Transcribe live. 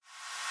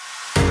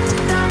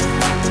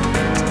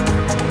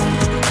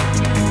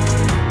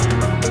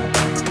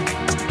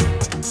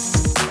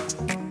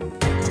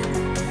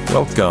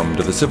Welcome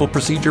to the Civil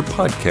Procedure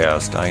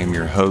Podcast. I am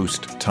your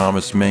host,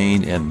 Thomas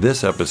Main, and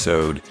this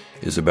episode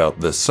is about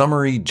the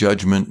summary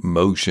judgment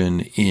motion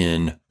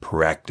in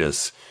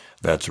practice.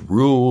 That's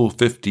Rule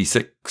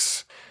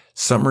 56.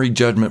 Summary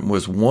judgment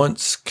was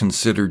once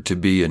considered to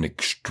be an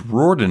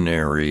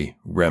extraordinary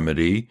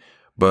remedy,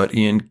 but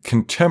in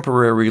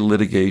contemporary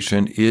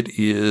litigation, it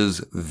is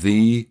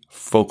the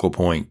focal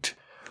point.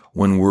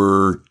 When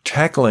we're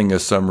tackling a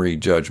summary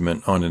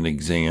judgment on an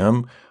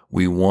exam,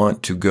 we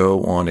want to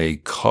go on a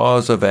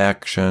cause of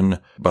action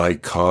by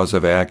cause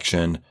of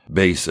action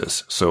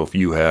basis. So if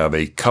you have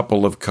a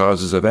couple of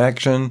causes of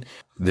action,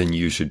 then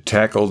you should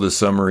tackle the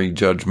summary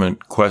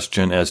judgment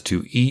question as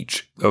to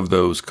each of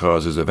those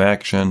causes of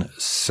action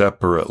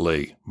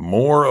separately.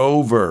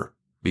 Moreover,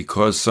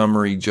 because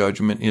summary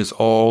judgment is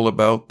all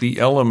about the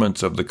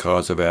elements of the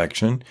cause of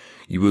action,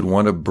 you would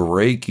want to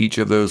break each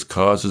of those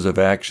causes of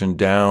action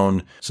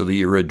down so that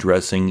you're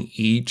addressing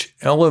each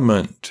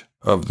element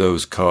of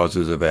those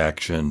causes of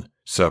action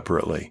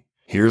separately.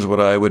 Here's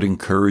what I would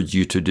encourage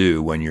you to do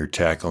when you're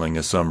tackling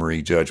a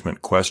summary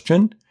judgment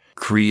question.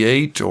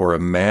 Create or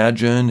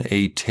imagine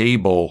a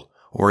table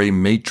or a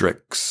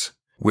matrix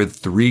with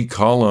 3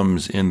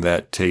 columns in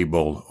that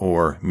table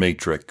or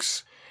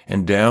matrix.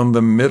 And down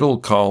the middle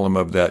column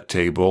of that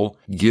table,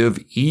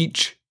 give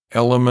each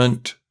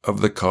element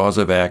of the cause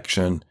of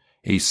action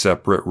a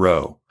separate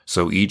row.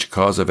 So each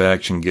cause of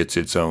action gets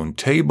its own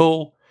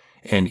table,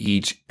 and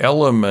each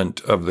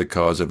element of the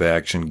cause of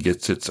action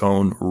gets its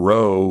own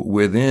row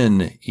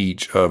within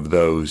each of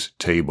those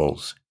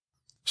tables.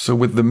 So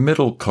with the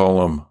middle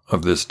column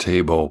of this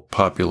table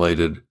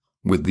populated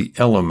with the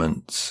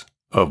elements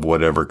of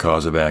whatever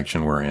cause of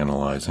action we're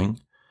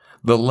analyzing,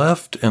 the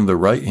left and the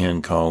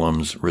right-hand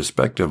columns,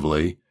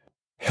 respectively,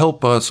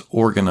 help us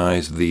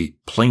organize the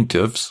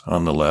plaintiff's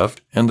on the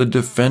left and the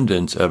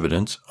defendant's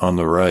evidence on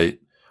the right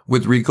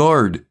with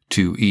regard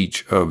to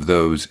each of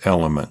those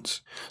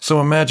elements. So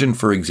imagine,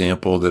 for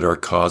example, that our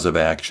cause of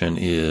action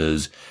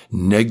is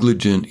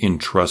negligent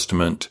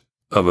entrustment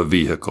of a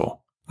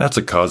vehicle. That's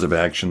a cause of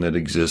action that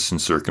exists in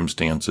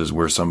circumstances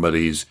where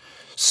somebody's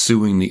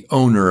suing the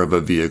owner of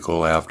a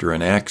vehicle after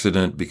an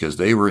accident because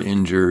they were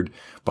injured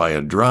by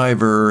a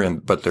driver,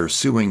 but they're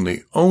suing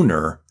the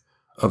owner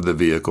of the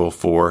vehicle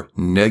for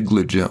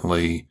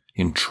negligently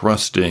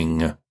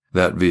entrusting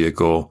that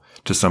vehicle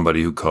to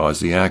somebody who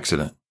caused the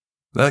accident.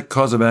 That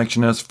cause of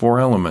action has 4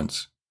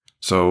 elements.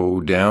 So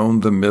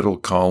down the middle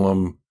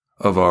column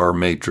of our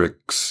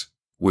matrix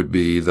would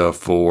be the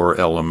 4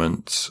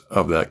 elements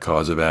of that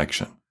cause of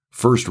action.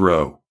 First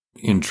row,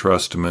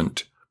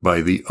 entrustment by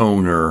the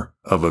owner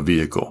of a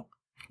vehicle.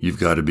 You've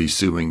got to be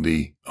suing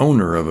the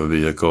owner of a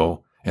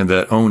vehicle, and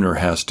that owner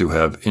has to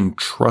have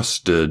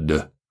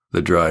entrusted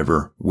the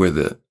driver with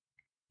it.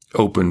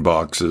 Open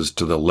boxes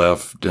to the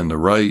left and the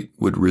right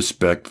would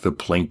respect the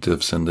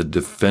plaintiff's and the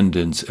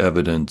defendant's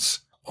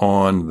evidence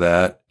on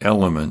that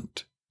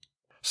element.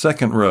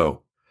 Second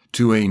row,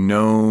 to a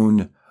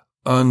known,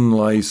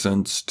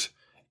 unlicensed,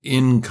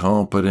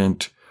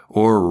 incompetent,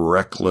 or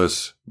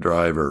reckless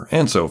driver,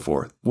 and so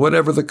forth.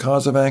 Whatever the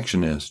cause of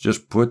action is,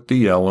 just put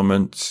the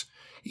elements.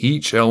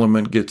 Each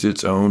element gets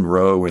its own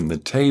row in the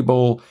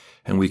table,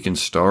 and we can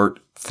start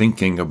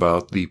thinking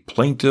about the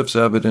plaintiff's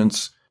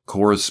evidence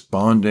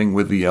corresponding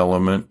with the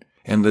element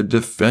and the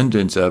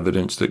defendant's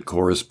evidence that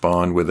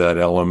correspond with that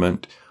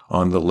element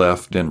on the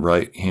left and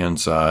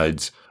right-hand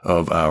sides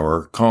of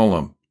our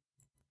column.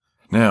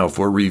 Now,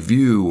 for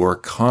review or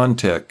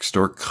context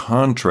or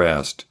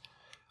contrast,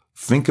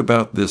 think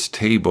about this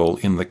table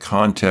in the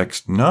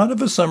context not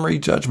of a summary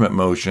judgment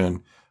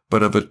motion,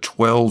 but of a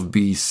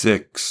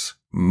 12b6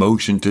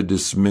 motion to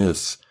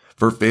dismiss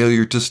for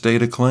failure to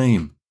state a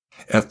claim.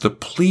 At the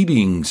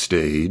pleading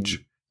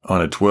stage on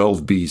a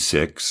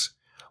 12b6,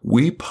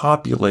 we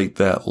populate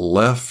that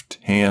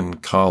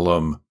left-hand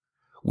column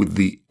with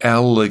the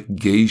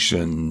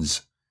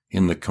allegations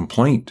in the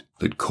complaint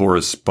that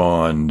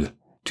correspond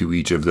to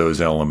each of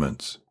those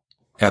elements.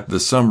 At the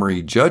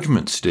summary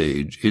judgment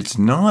stage, it's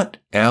not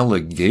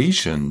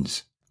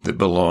allegations that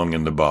belong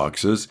in the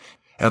boxes.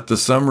 At the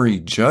summary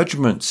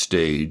judgment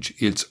stage,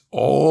 it's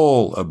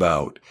all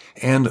about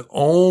and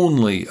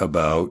only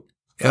about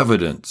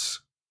evidence.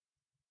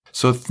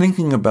 So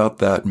thinking about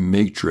that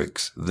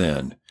matrix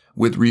then,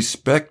 with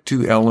respect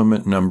to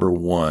element number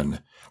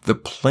 1, the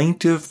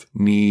plaintiff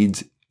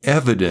needs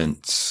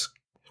evidence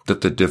that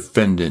the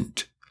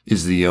defendant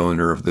is the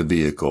owner of the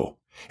vehicle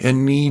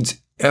and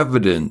needs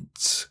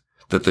evidence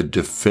that the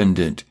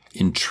defendant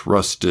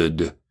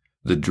entrusted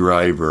the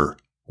driver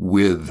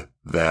with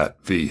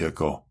that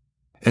vehicle.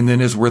 And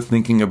then as we're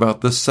thinking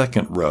about the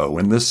second row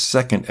and the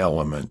second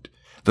element,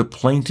 the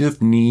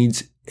plaintiff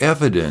needs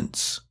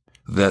evidence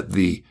that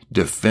the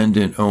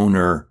defendant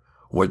owner,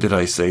 what did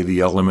I say the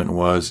element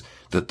was?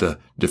 That the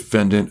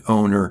defendant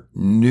owner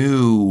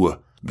knew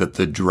that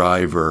the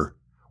driver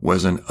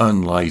was an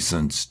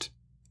unlicensed,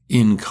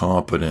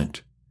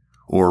 incompetent,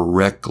 or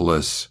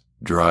reckless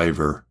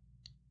driver.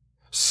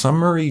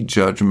 Summary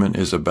judgment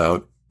is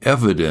about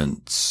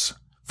evidence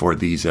for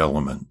these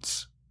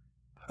elements.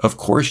 Of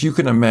course, you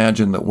can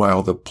imagine that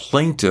while the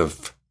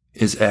plaintiff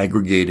is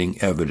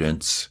aggregating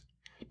evidence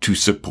to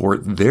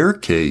support their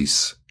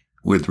case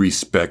with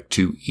respect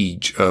to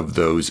each of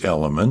those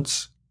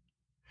elements,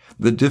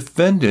 the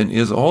defendant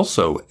is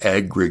also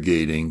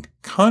aggregating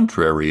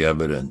contrary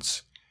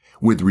evidence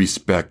with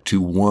respect to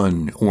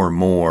one or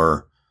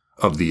more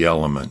of the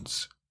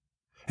elements.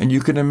 And you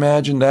can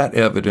imagine that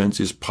evidence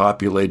is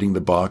populating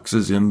the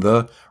boxes in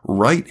the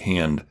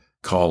right-hand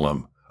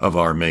column of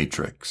our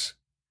matrix.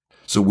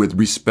 So with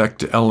respect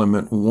to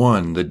element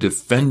 1, the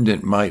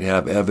defendant might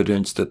have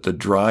evidence that the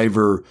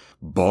driver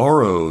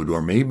borrowed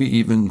or maybe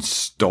even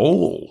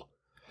stole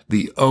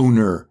the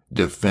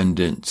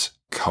owner-defendant's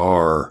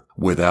car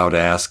without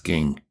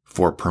asking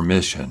for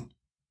permission.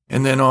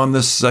 And then on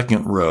the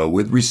second row,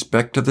 with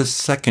respect to the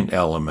second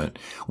element,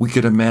 we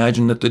could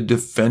imagine that the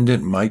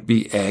defendant might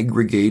be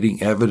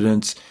aggregating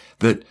evidence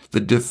that the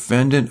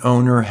defendant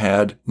owner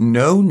had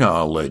no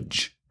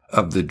knowledge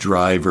of the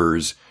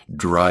driver's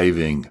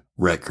driving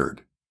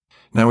record.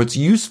 Now, it's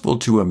useful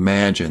to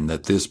imagine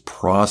that this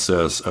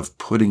process of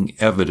putting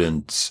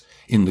evidence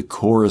in the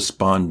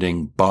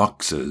corresponding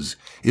boxes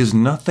is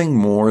nothing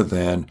more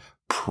than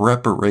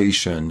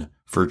preparation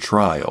for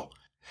trial.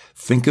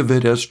 Think of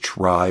it as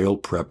trial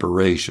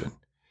preparation.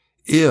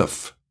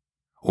 If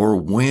or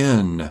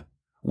when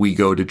we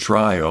go to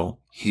trial,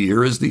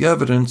 here is the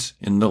evidence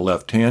in the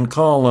left-hand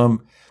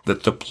column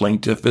that the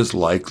plaintiff is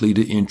likely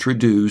to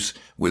introduce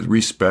with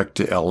respect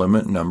to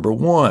element number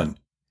 1.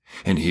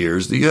 And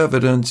here's the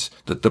evidence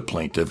that the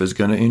plaintiff is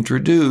going to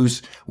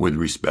introduce with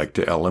respect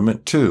to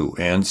element 2,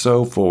 and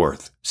so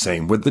forth.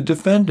 Same with the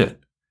defendant.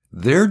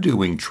 They're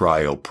doing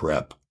trial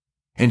prep.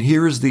 And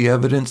here is the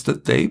evidence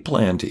that they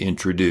plan to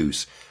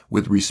introduce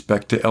with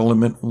respect to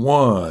element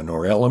 1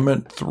 or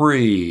element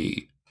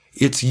 3.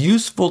 It's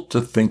useful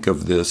to think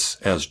of this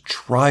as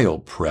trial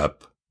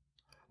prep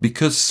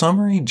because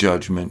summary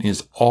judgment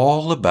is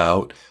all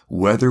about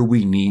whether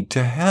we need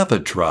to have a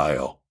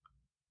trial.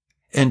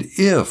 And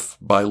if,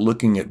 by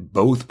looking at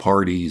both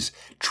parties'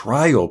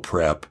 trial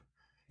prep,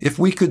 if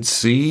we could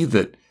see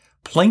that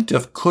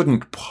plaintiff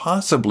couldn't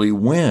possibly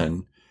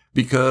win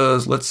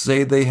because, let's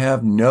say, they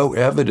have no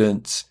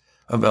evidence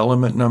of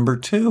element number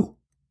 2.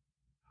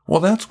 Well,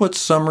 that's what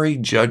summary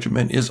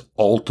judgment is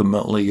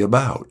ultimately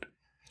about.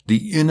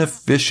 The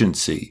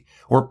inefficiency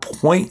or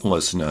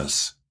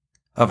pointlessness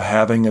of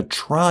having a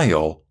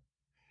trial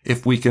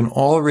if we can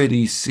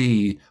already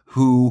see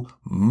who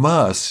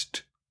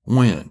must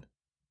win.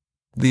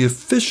 The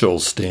official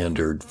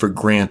standard for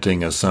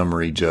granting a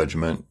summary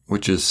judgment,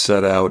 which is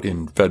set out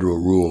in Federal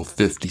Rule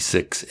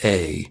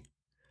 56A,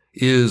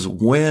 is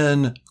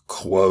when,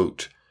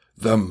 quote,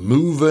 the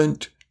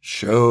movant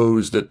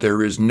shows that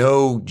there is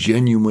no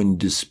genuine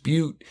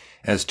dispute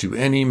as to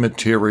any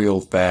material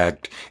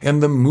fact,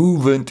 and the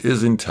movant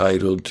is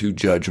entitled to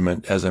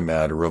judgment as a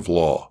matter of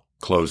law,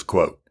 close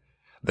quote.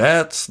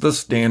 That's the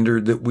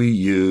standard that we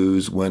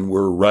use when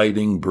we're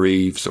writing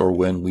briefs or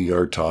when we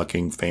are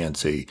talking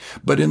fancy.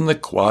 But in the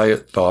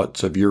quiet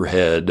thoughts of your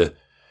head,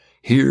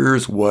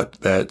 here's what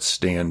that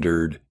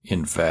standard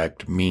in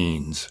fact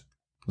means.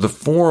 The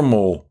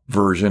formal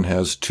version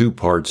has 2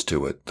 parts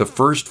to it. The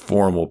first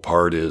formal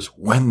part is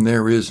when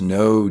there is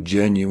no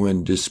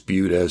genuine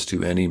dispute as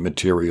to any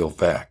material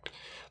fact.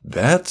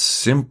 That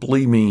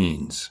simply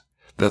means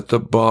that the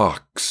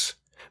box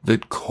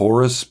that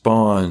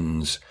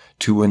corresponds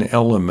to an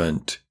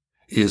element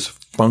is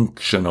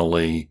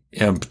functionally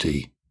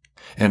empty.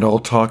 And I'll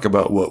talk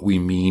about what we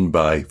mean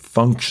by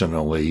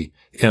functionally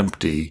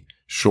empty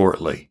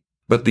shortly.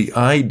 But the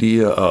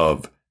idea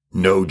of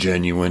no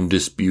genuine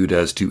dispute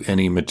as to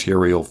any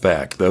material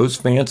fact, those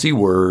fancy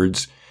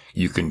words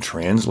you can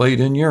translate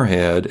in your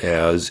head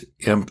as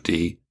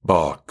empty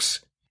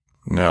box.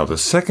 Now, the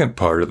second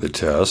part of the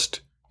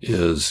test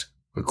is,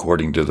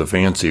 according to the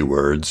fancy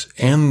words,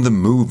 and the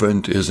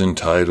movant is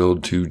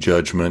entitled to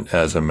judgment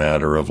as a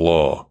matter of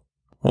law.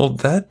 Well,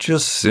 that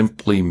just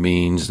simply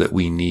means that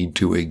we need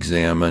to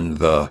examine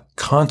the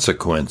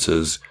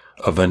consequences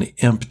of an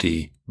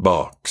empty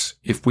box.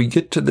 If we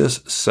get to this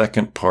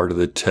second part of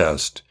the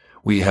test,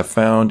 we have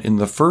found in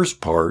the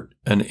first part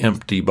an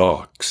empty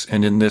box,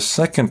 and in this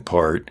second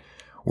part,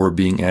 we're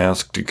being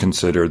asked to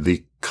consider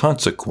the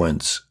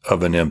consequence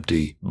of an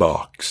empty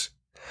box.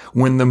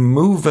 When the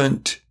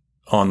movant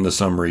on the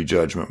summary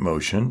judgment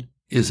motion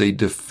is a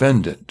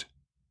defendant,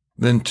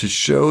 then to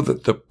show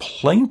that the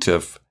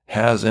plaintiff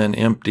has an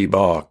empty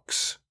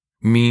box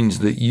means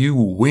that you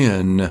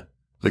win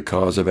the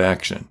cause of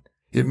action.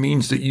 It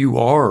means that you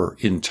are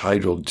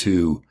entitled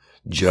to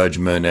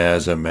judgment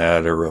as a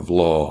matter of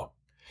law.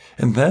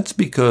 And that's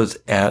because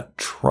at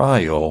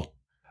trial,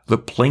 the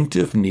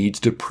plaintiff needs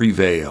to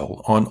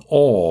prevail on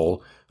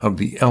all of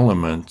the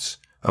elements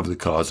of the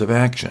cause of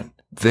action.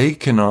 They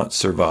cannot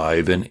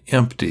survive an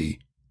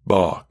empty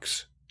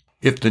box.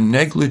 If the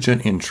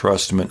negligent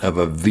entrustment of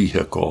a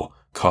vehicle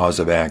cause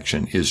of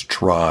action is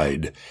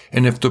tried,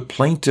 and if the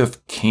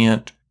plaintiff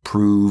can't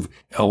prove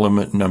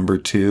element number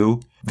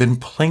 2, then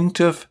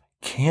plaintiff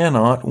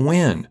cannot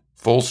win.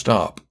 Full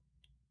stop.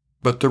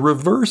 But the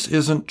reverse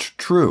isn't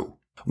true.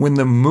 When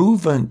the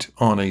movant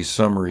on a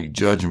summary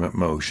judgment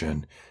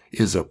motion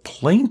is a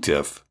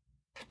plaintiff,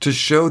 to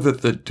show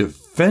that the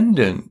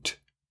defendant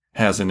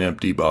has an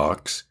empty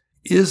box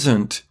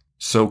isn't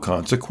so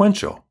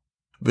consequential.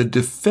 The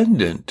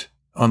defendant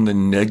on the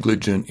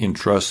negligent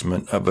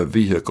entrustment of a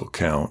vehicle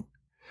count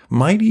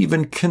might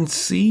even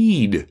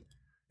concede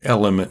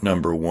element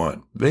number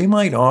 1. They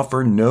might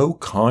offer no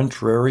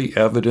contrary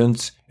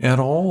evidence at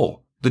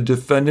all. The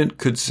defendant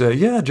could say,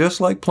 yeah, just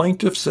like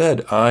plaintiff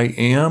said, I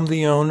am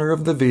the owner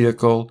of the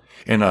vehicle,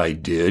 and I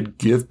did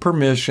give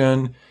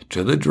permission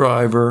to the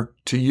driver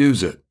to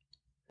use it.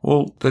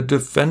 Well, the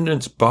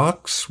defendant's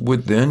box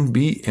would then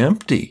be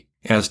empty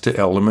as to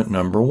element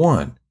number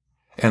 1.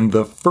 And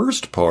the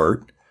first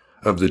part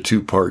of the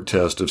two-part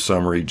test of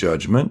summary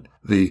judgment,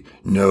 the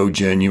no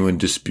genuine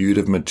dispute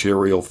of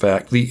material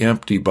fact, the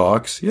empty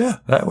box, yeah,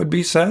 that would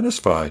be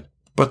satisfied.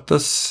 But the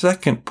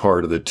second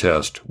part of the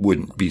test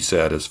wouldn't be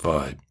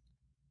satisfied,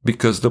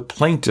 because the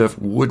plaintiff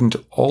wouldn't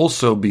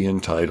also be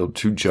entitled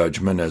to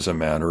judgment as a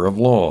matter of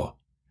law.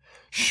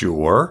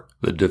 Sure,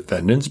 the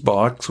defendant's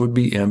box would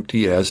be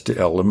empty as to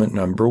element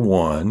number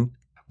 1,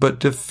 but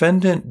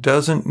defendant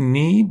doesn't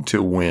need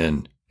to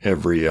win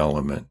every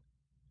element.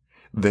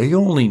 They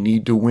only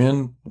need to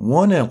win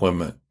one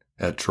element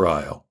at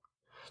trial.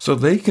 So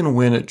they can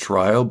win at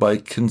trial by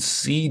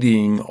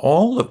conceding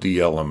all of the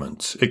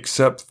elements,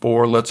 except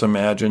for, let's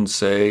imagine,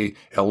 say,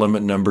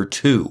 element number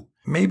 2.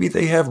 Maybe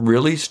they have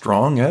really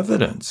strong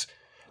evidence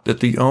that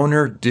the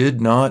owner did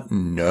not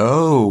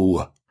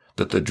know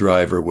that the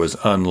driver was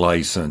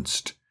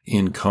unlicensed,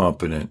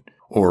 incompetent,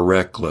 or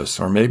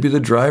reckless. Or maybe the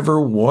driver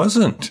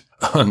wasn't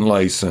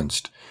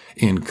unlicensed,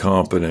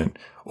 incompetent,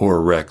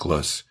 or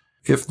reckless.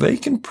 If they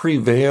can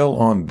prevail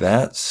on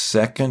that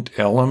second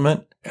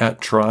element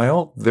at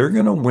trial, they're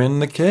going to win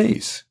the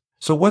case.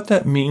 So what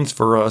that means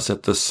for us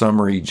at the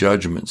summary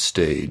judgment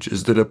stage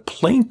is that a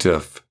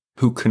plaintiff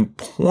who can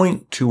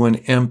point to an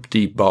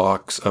empty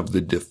box of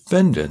the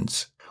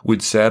defendants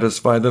would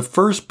satisfy the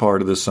first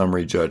part of the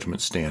summary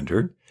judgment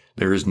standard.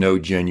 There is no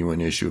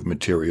genuine issue of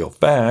material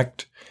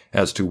fact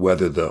as to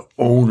whether the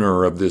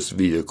owner of this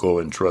vehicle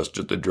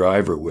entrusted the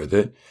driver with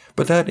it,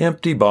 but that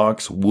empty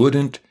box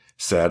wouldn't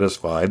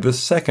satisfy the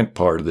second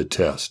part of the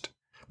test,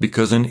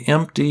 because an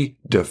empty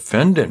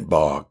defendant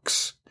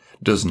box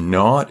does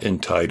not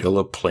entitle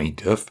a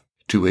plaintiff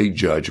to a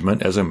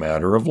judgment as a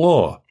matter of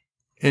law.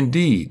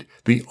 Indeed,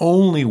 the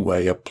only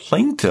way a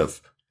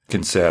plaintiff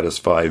can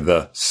satisfy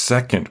the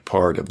second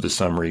part of the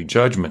summary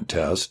judgment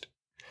test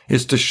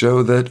is to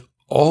show that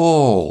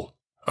all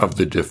of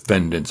the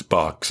defendant's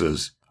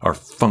boxes are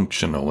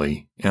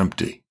functionally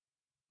empty.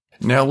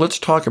 Now let's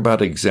talk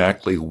about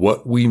exactly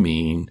what we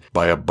mean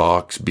by a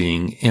box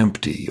being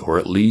empty, or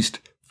at least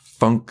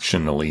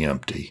functionally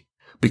empty,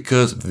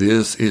 because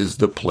this is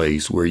the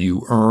place where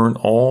you earn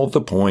all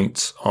the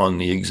points on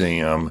the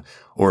exam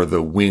or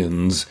the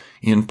wins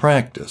in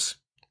practice.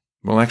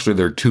 Well, actually,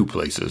 there are two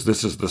places.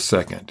 This is the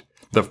second.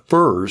 The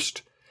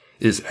first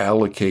is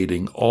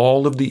allocating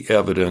all of the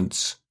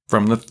evidence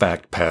from the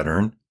fact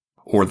pattern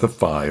or the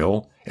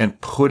file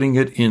and putting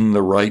it in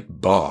the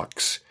right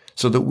box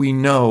so that we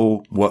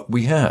know what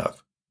we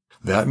have.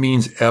 That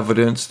means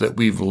evidence that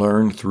we've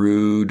learned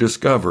through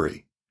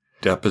discovery,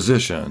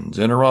 depositions,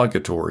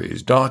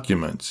 interrogatories,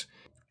 documents.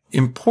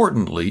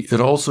 Importantly, it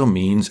also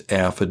means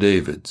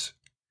affidavits.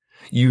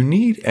 You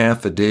need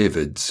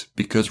affidavits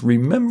because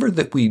remember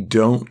that we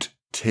don't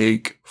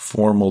take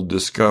formal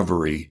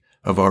discovery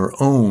of our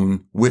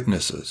own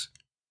witnesses.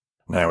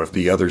 Now, if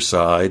the other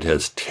side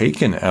has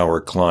taken our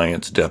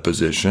client's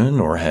deposition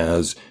or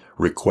has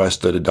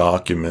requested a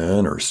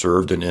document or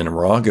served an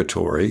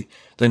interrogatory,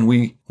 then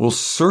we will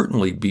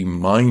certainly be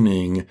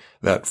mining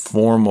that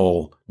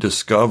formal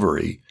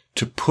discovery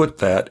to put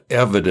that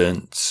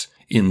evidence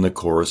in the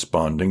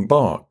corresponding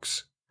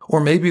box.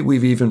 Or maybe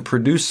we've even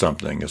produced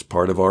something as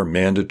part of our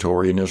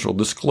mandatory initial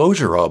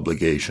disclosure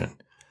obligation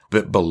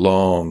that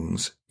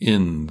belongs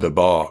in the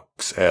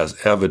box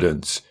as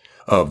evidence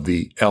of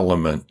the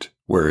element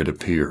where it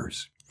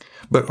appears.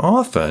 But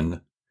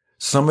often,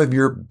 some of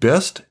your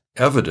best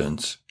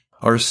evidence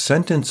are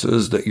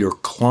sentences that your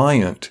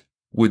client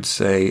would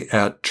say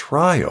at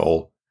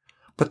trial,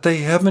 but they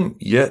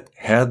haven't yet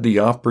had the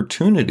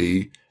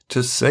opportunity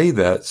to say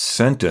that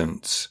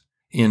sentence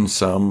in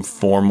some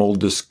formal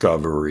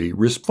discovery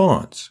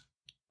response.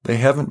 They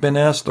haven't been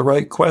asked the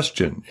right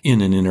question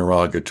in an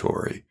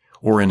interrogatory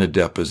or in a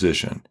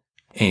deposition.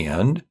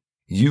 And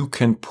you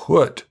can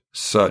put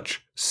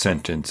such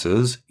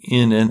sentences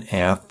in an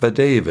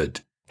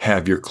affidavit.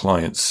 Have your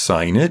client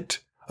sign it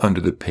under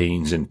the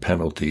pains and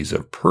penalties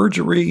of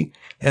perjury,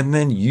 and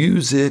then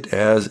use it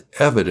as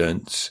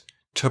evidence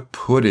to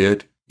put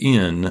it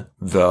in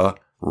the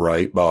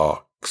right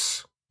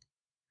box.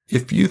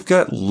 If you've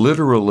got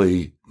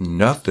literally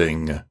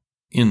nothing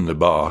in the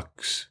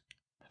box,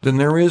 then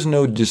there is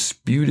no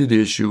disputed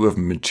issue of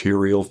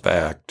material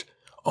fact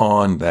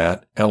on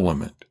that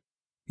element.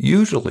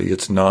 Usually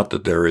it's not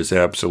that there is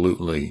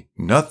absolutely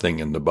nothing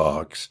in the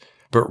box,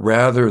 but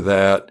rather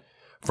that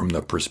From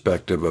the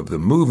perspective of the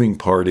moving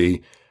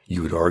party,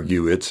 you would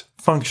argue it's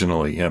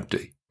functionally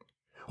empty.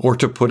 Or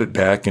to put it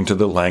back into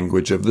the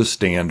language of the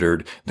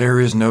standard, there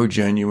is no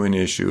genuine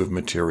issue of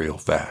material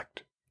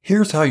fact.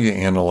 Here's how you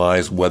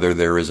analyze whether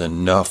there is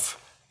enough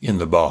in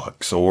the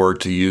box, or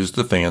to use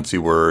the fancy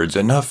words,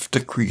 enough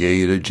to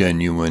create a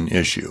genuine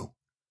issue.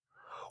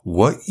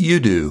 What you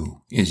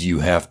do is you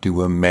have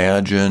to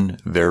imagine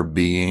there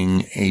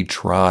being a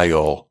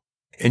trial,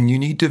 and you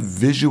need to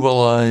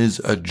visualize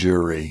a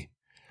jury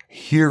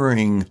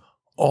hearing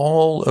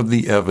all of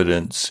the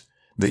evidence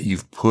that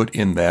you've put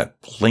in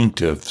that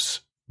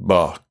plaintiff's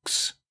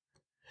box.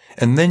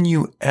 And then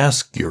you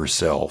ask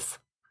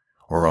yourself,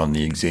 or on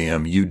the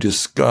exam, you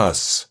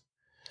discuss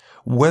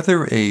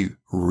whether a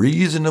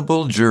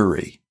reasonable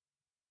jury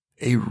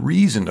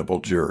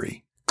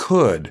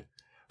could,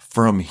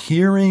 from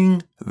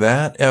hearing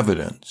that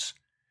evidence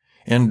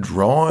and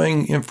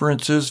drawing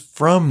inferences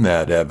from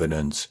that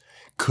evidence,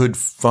 could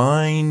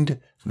find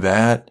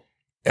that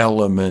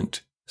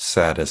element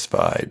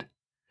satisfied.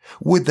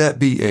 Would that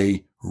be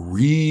a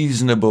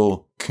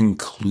reasonable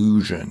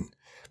conclusion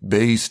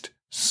based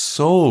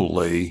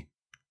solely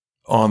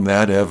on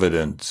that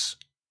evidence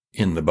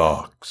in the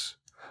box?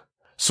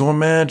 So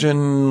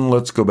imagine,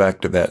 let's go back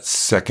to that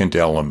second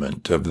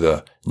element of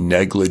the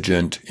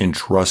negligent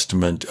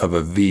entrustment of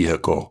a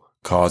vehicle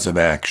cause of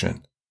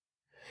action.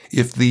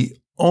 If the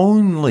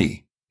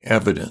only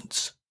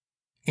evidence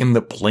in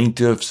the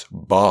plaintiff's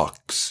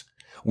box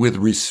with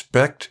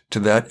respect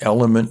to that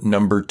element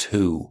number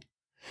 2,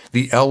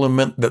 the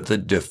element that the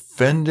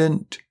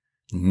defendant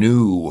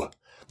knew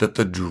that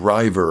the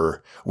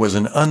driver was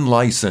an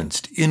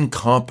unlicensed,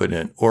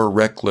 incompetent, or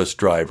reckless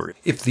driver.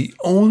 If the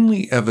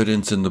only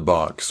evidence in the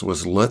box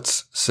was,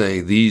 let's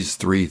say, these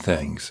 3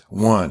 things.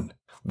 1,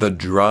 the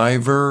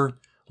driver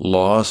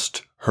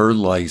lost her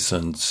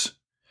license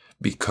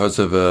because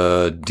of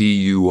a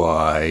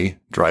DUI,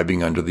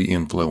 driving under the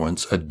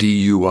influence, a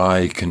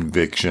DUI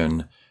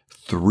conviction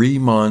 3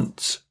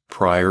 months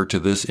prior to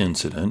this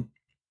incident.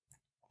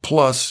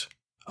 Plus,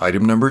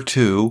 item number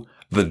 2,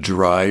 the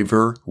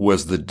driver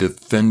was the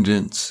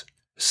defendant's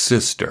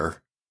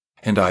sister.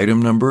 And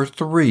item number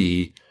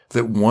 3,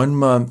 that 1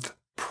 month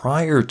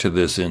prior to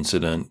this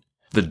incident,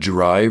 the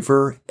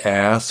driver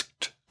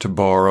asked to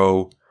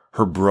borrow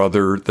her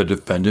brother, the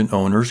defendant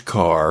owner's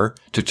car,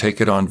 to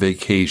take it on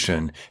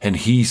vacation, and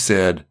he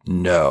said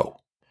no.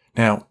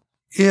 Now,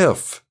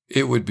 if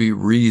it would be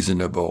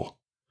reasonable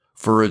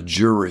for a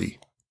jury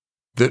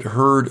that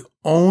heard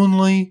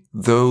only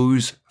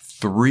those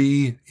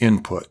 3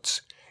 inputs,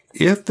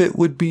 if it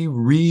would be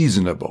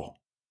reasonable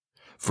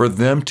for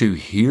them to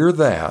hear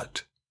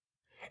that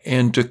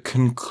and to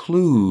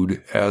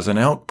conclude as an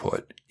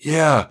output,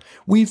 yeah,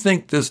 we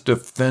think this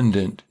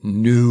defendant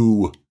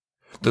knew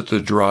that the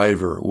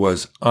driver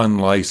was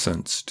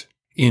unlicensed,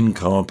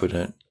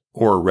 incompetent,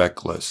 or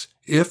reckless.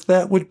 If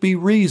that would be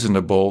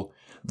reasonable,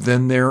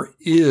 then there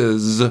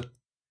is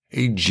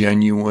a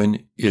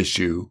genuine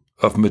issue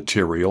of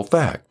material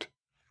fact.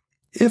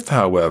 If,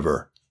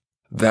 however,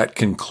 that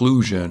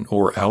conclusion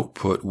or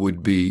output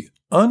would be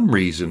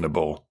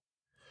unreasonable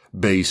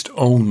based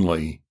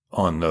only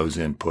on those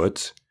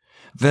inputs,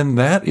 then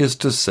that is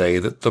to say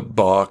that the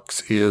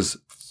box is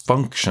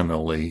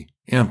functionally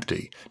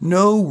empty.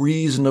 No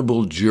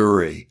reasonable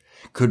jury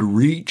could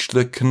reach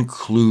the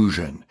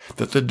conclusion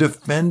that the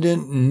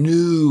defendant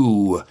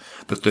knew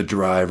that the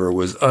driver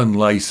was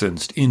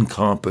unlicensed,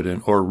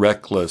 incompetent, or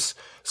reckless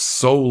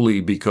solely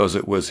because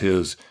it was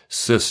his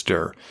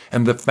sister,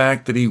 and the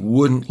fact that he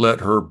wouldn't let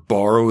her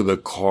borrow the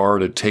car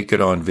to take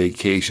it on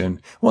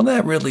vacation, well,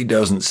 that really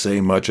doesn't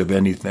say much of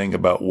anything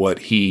about what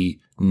he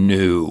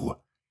knew.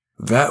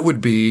 That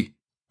would be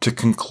to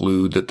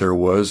conclude that there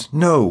was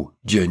no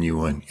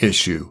genuine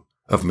issue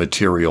of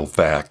material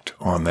fact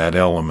on that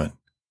element,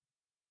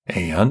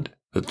 and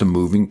that the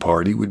moving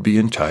party would be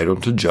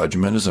entitled to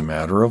judgment as a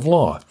matter of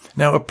law.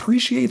 Now,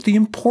 appreciate the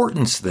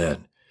importance,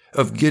 then,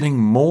 of getting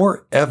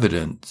more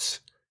evidence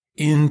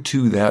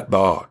into that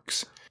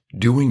box,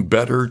 doing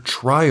better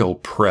trial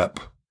prep,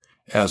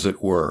 as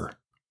it were.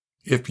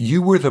 If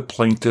you were the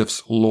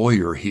plaintiff's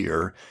lawyer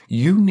here,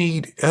 you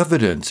need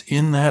evidence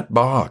in that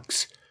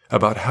box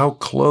about how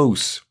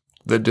close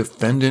the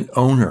defendant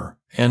owner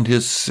and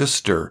his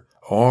sister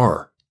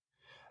are.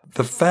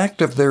 The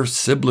fact of their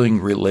sibling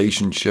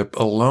relationship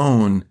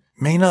alone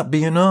may not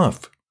be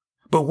enough.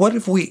 But what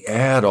if we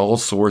add all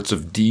sorts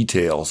of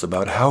details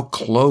about how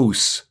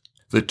close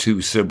the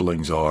 2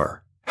 siblings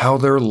are, how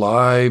their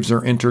lives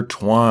are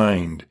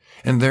intertwined,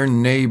 and their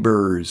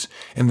neighbors,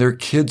 and their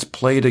kids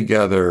play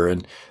together,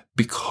 and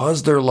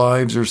because their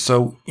lives are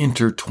so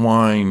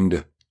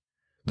intertwined,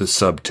 the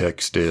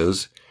subtext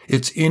is,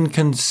 it's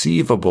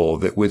inconceivable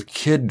that with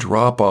kid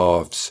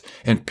drop-offs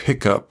and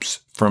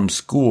pickups from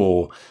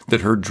school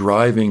that her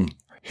driving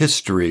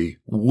history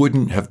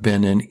wouldn't have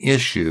been an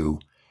issue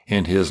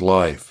in his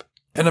life.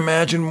 And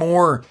imagine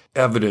more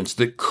evidence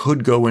that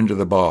could go into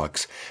the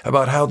box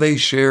about how they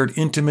shared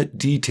intimate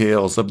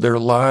details of their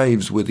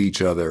lives with each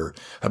other,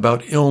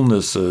 about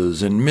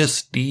illnesses and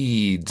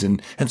misdeeds.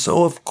 And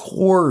so, of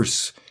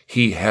course,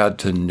 he had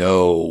to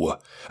know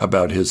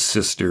about his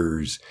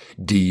sister's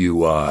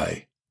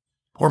DUI.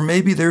 Or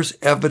maybe there's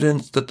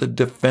evidence that the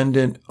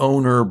defendant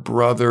owner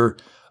brother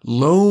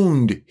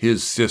loaned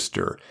his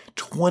sister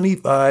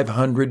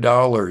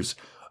 $2,500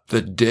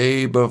 the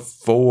day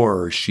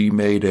before she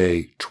made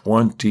a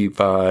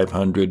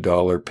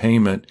 $2,500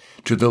 payment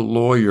to the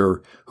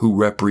lawyer who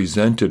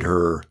represented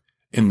her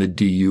in the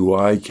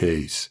DUI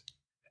case.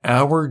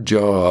 Our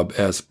job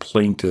as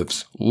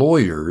plaintiff's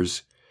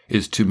lawyers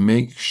is to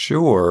make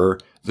sure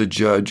the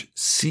judge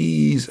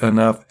sees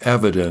enough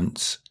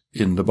evidence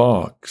in the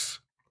box.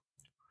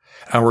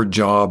 Our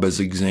job as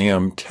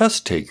exam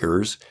test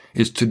takers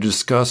is to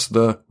discuss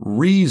the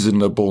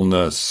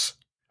reasonableness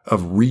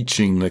of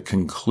reaching the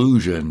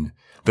conclusion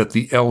that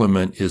the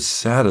element is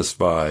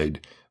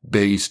satisfied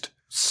based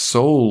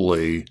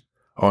solely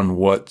on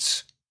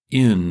what's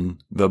in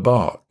the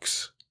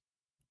box.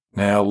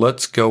 Now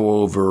let's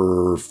go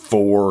over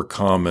 4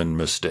 common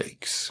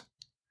mistakes.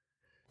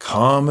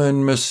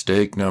 Common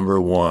mistake number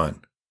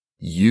 1,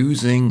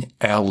 using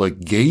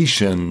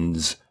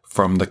allegations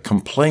from the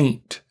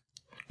complaint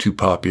to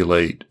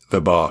populate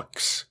the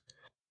box.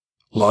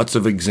 Lots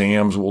of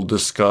exams will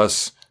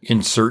discuss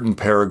in certain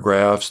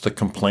paragraphs the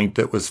complaint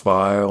that was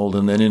filed,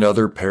 and then in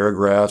other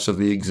paragraphs of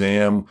the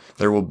exam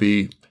there will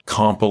be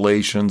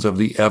compilations of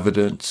the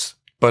evidence.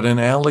 But an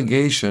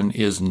allegation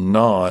is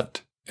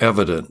not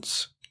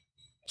evidence.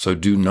 So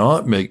do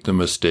not make the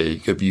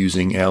mistake of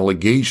using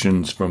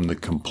allegations from the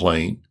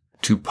complaint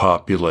to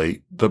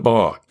populate the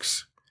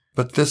box.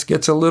 But this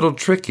gets a little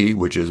tricky,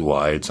 which is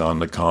why it's on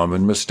the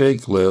common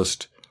mistake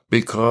list,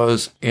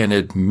 because an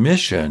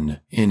admission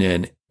in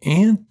an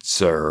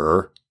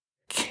answer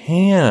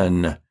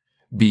can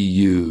be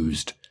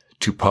used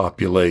to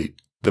populate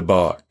the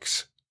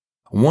box.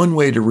 One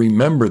way to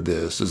remember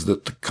this is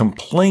that the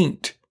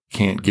complaint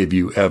can't give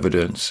you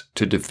evidence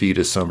to defeat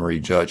a summary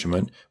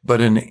judgment,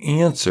 but an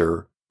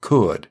answer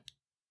could.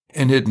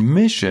 An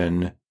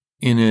admission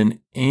in an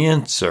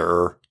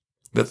answer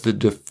that the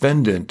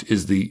defendant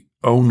is the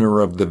owner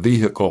of the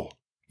vehicle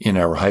in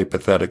our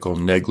hypothetical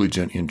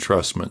negligent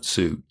entrustment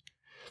suit.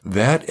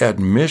 That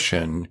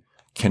admission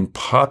can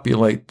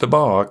populate the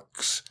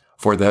box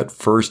for that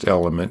first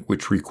element,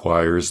 which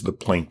requires the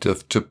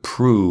plaintiff to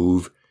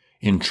prove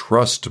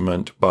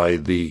entrustment by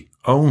the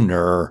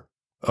owner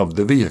of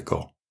the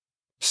vehicle.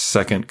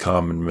 Second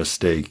common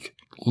mistake,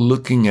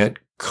 looking at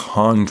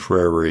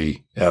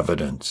contrary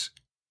evidence.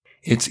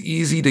 It's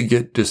easy to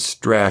get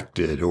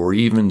distracted or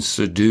even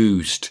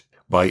seduced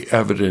by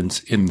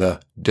evidence in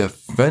the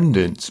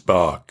defendant's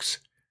box,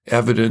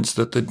 evidence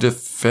that the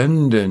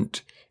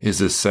defendant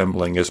is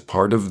assembling as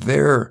part of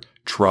their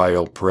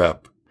trial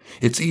prep.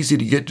 It's easy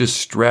to get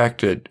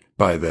distracted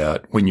by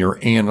that when you're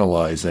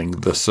analyzing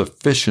the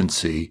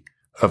sufficiency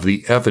of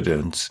the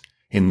evidence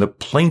in the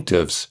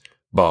plaintiff's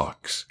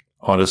box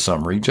on a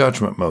summary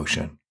judgment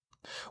motion.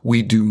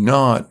 We do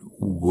not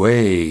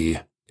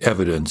weigh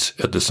evidence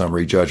at the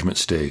summary judgment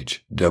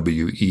stage,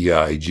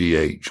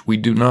 WEIGH. We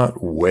do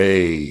not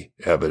weigh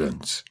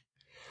evidence.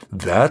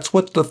 That's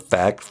what the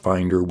fact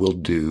finder will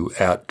do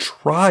at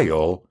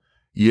trial,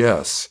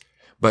 yes,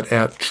 but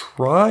at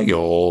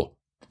trial,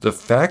 the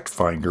fact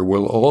finder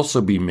will also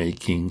be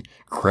making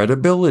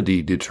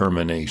credibility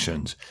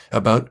determinations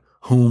about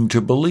whom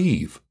to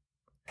believe.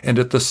 And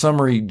at the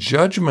summary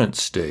judgment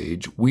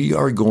stage, we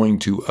are going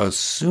to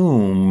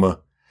assume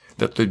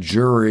that the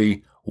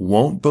jury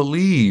won't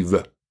believe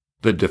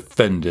the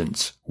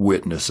defendant's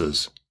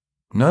witnesses.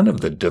 None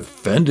of the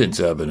defendant's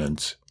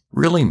evidence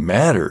really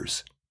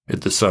matters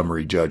at the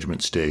summary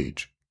judgment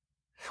stage.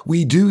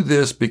 We do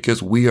this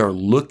because we are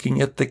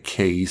looking at the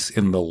case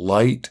in the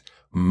light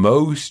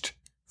most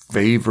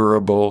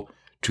favorable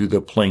to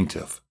the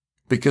plaintiff.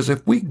 Because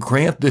if we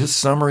grant this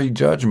summary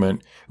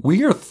judgment,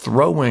 we are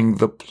throwing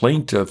the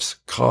plaintiff's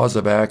cause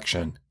of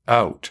action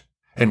out,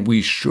 and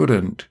we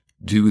shouldn't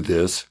do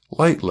this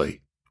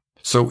lightly.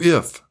 So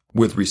if,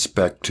 with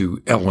respect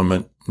to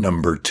element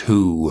number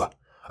 2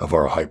 of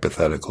our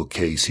hypothetical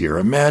case here,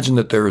 imagine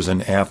that there is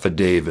an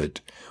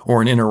affidavit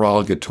or an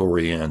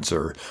interrogatory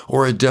answer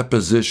or a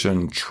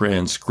deposition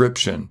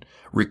transcription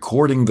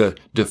recording the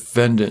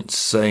defendant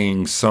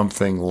saying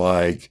something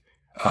like,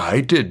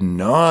 "I did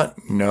not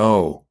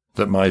know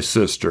that my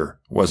sister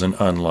was an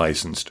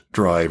unlicensed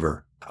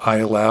driver. I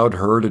allowed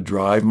her to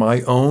drive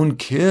my own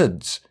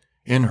kids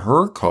in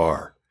her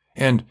car,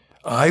 and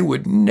I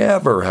would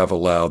never have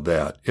allowed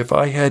that if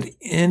I had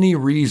any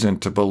reason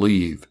to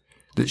believe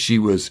that she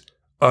was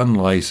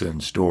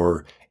unlicensed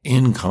or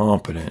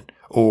incompetent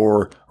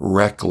or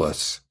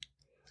reckless."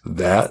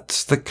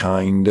 That's the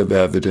kind of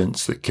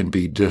evidence that can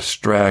be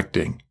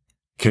distracting,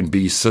 can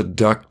be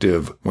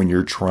seductive when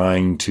you're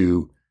trying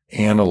to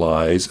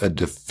analyze a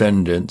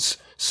defendant's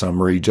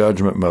summary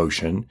judgment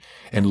motion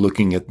and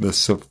looking at the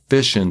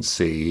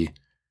sufficiency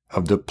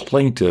of the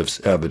plaintiff's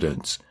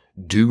evidence.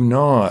 do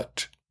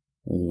not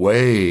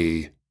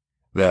weigh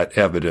that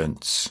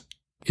evidence.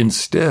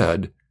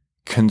 Instead,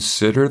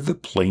 consider the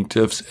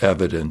plaintiff's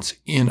evidence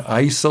in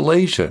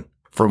isolation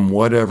from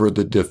whatever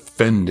the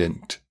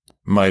defendant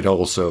might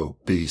also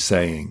be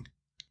saying,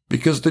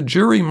 because the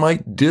jury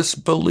might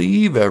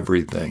disbelieve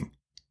everything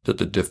that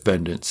the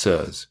defendant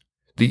says.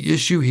 The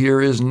issue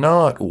here is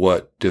not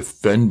what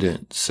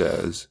defendant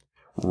says.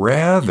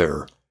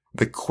 Rather,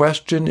 the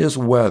question is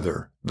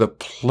whether the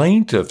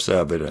plaintiff's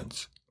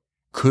evidence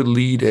could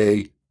lead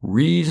a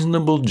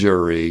reasonable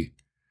jury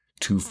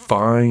to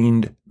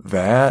find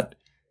that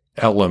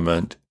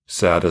element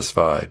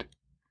satisfied.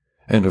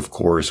 And of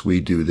course, we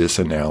do this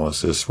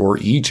analysis for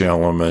each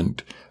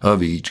element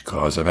of each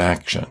cause of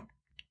action.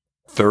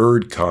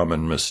 Third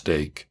common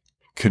mistake,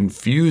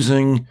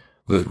 confusing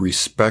the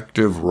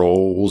respective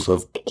roles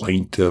of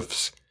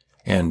plaintiffs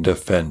and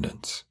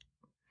defendants.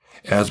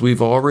 As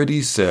we've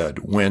already said,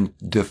 when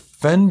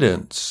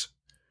defendants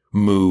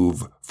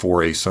move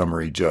for a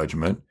summary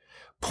judgment,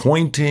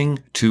 pointing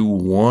to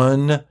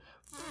one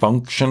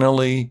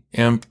functionally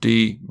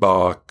empty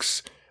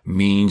box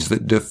means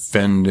that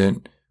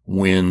defendant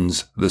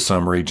wins the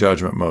summary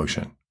judgment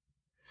motion.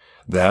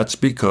 That's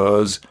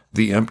because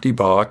the empty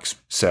box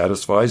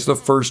satisfies the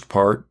first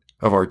part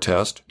of our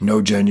test,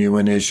 no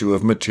genuine issue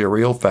of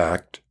material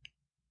fact,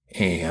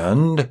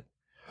 and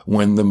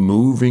when the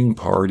moving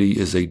party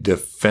is a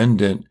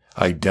defendant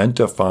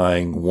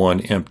identifying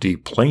one empty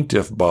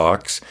plaintiff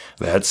box,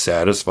 that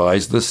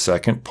satisfies the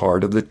second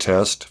part of the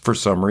test for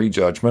summary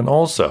judgment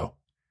also.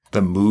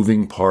 The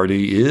moving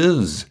party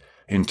is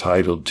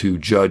entitled to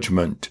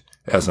judgment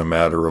as a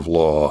matter of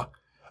law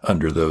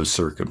under those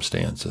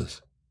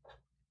circumstances.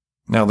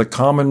 Now, the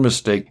common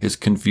mistake is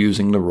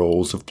confusing the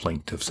roles of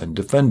plaintiffs and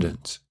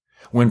defendants.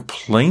 When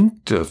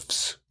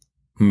plaintiffs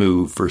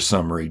move for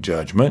summary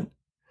judgment,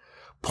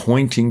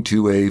 pointing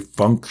to a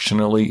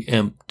functionally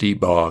empty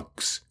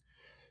box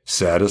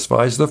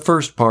satisfies the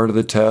first part of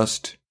the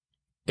test.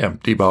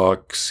 Empty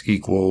box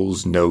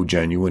equals no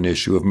genuine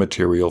issue of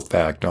material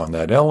fact on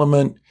that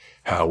element.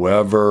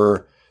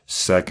 However,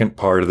 second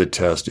part of the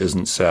test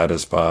isn't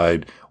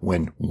satisfied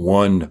when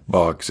one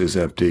box is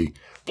empty.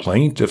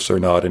 Plaintiffs are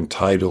not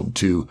entitled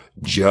to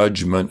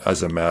judgment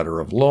as a matter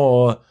of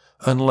law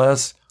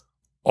unless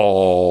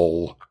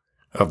all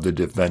of the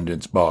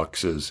defendant's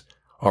boxes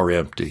are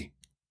empty.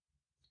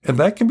 And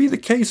that can be the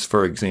case,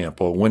 for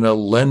example, when a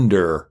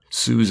lender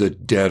sues a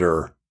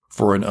debtor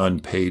for an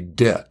unpaid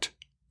debt.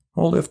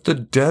 Well, if the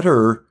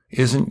debtor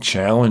isn't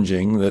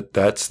challenging that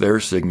that's their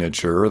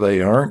signature,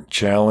 they aren't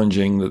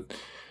challenging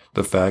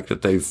the fact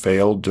that they've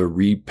failed to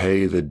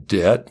repay the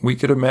debt, we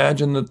could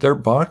imagine that their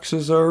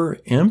boxes are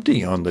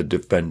empty on the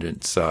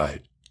defendant's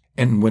side.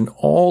 And when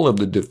all of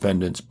the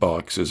defendant's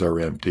boxes are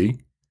empty,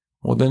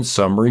 well, then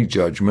summary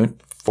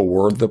judgment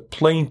for the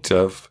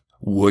plaintiff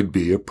would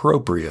be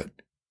appropriate.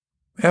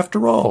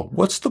 After all,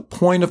 what's the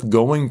point of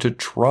going to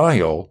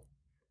trial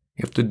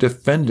if the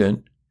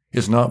defendant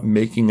is not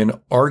making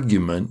an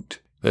argument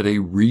that a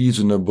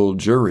reasonable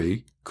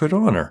jury could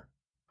honor?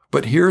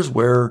 But here's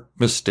where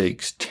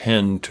mistakes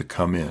tend to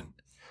come in.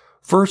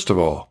 First of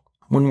all,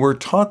 when we're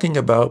talking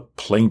about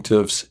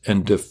plaintiffs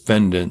and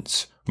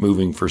defendants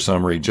moving for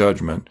summary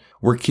judgment,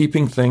 we're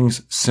keeping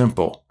things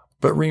simple.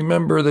 But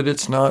remember that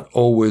it's not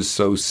always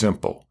so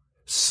simple.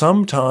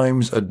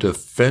 Sometimes a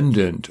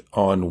defendant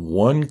on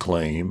one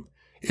claim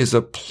is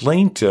a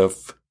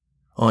plaintiff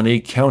on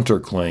a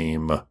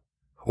counterclaim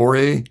or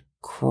a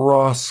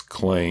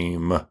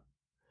cross-claim.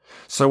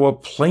 So a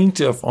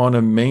plaintiff on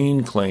a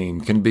main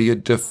claim can be a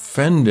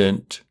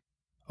defendant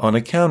on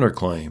a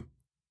counterclaim.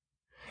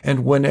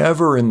 And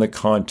whenever in the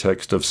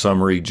context of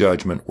summary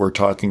judgment we're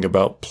talking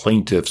about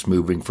plaintiffs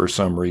moving for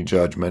summary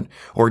judgment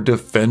or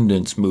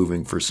defendants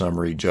moving for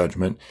summary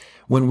judgment,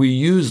 when we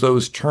use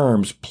those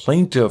terms,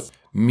 plaintiff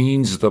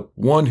means the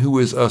one who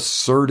is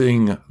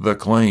asserting the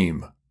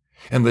claim,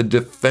 and the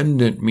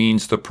defendant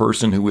means the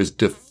person who is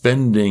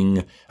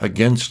defending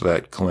against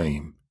that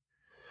claim.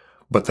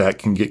 But that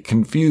can get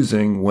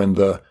confusing when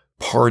the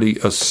party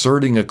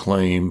asserting a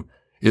claim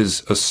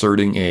is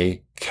asserting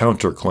a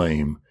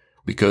counterclaim,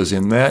 because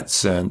in that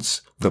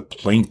sense, the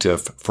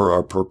plaintiff, for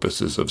our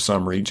purposes of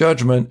summary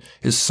judgment,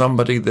 is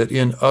somebody that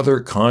in other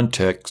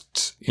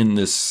contexts in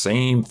this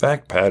same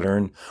fact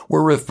pattern,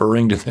 we're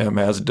referring to them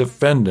as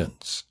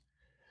defendants.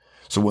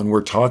 So when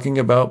we're talking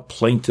about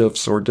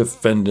plaintiffs or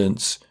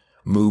defendants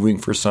moving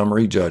for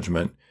summary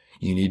judgment,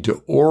 you need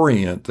to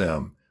orient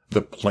them.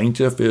 The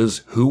plaintiff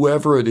is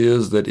whoever it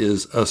is that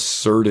is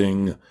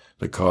asserting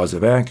the cause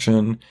of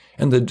action,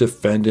 and the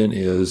defendant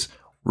is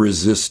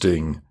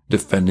resisting,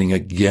 defending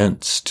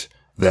against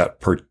that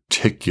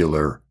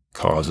particular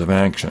cause of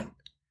action.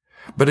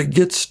 But it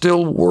gets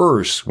still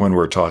worse when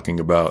we're talking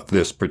about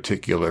this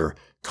particular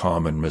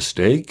common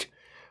mistake,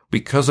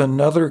 because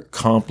another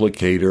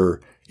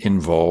complicator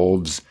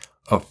involves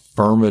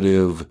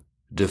affirmative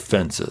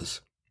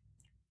defenses.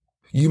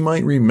 You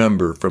might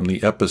remember from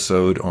the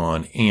episode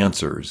on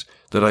answers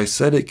that I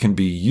said it can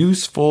be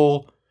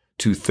useful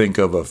to think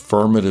of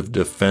affirmative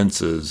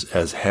defenses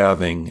as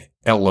having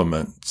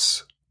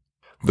elements.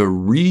 The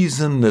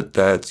reason that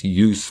that's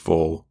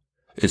useful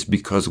is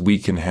because we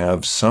can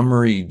have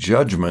summary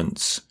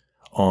judgments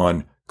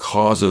on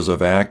causes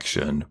of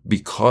action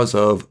because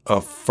of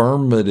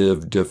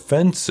affirmative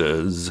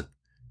defenses,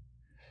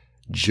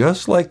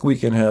 just like we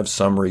can have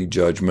summary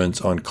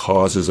judgments on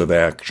causes of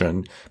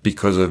action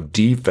because of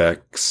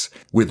defects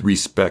with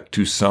respect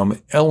to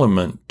some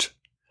element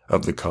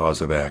of the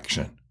cause of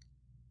action.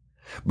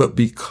 But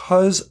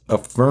because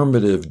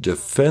affirmative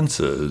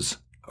defenses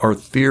are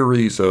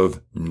theories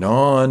of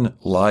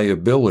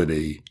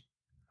non-liability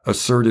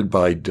asserted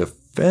by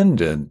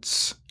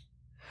defendants,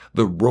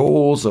 the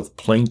roles of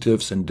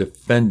plaintiffs and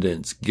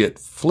defendants get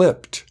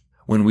flipped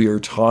when we are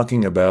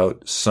talking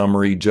about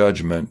summary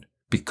judgment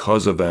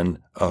because of an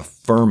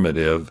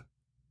affirmative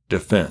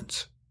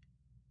defense.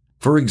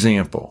 For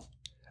example,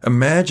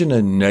 imagine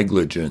a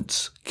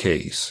negligence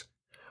case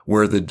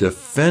where the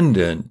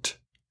defendant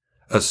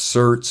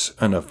asserts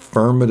an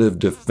affirmative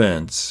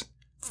defense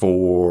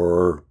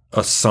for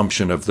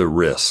assumption of the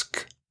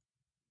risk.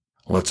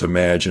 Let's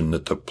imagine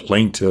that the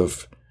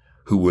plaintiff,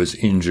 who was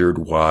injured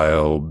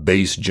while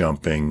base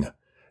jumping,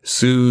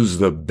 sues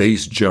the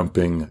base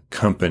jumping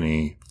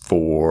company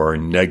for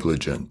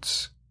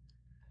negligence.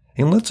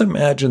 And let's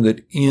imagine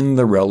that in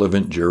the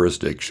relevant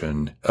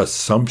jurisdiction,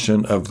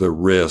 assumption of the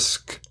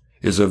risk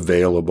is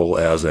available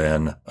as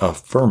an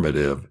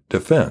affirmative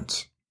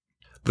defense.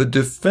 The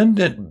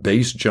defendant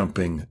base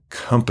jumping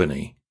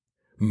company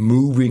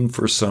moving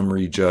for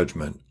summary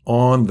judgment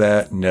on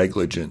that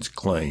negligence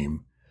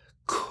claim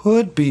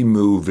could be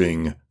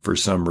moving for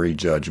summary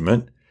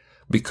judgment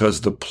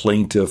because the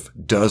plaintiff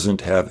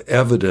doesn't have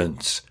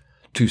evidence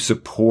to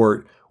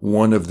support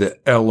one of the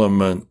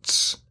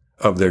elements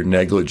of their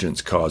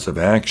negligence cause of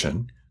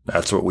action.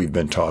 That's what we've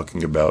been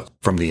talking about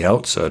from the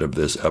outset of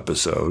this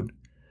episode.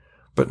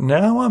 But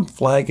now I'm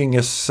flagging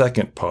a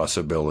second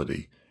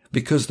possibility,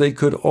 because they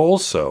could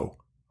also,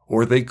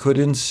 or they could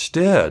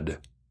instead,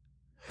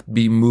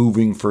 be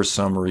moving for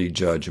summary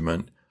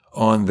judgment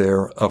on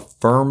their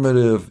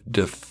affirmative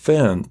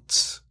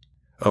defense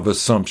of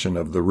assumption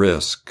of the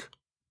risk.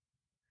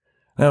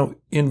 Now,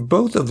 in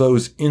both of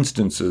those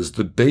instances,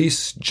 the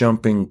base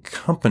jumping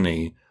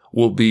company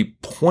will be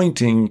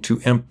pointing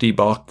to empty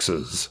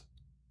boxes.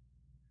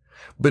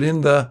 But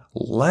in the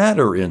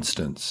latter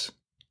instance,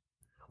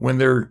 when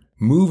they're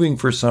moving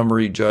for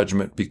summary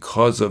judgment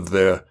because of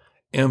the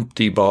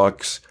empty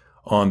box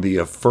on the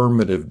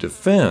affirmative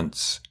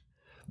defense,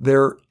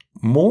 they're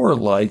more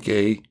like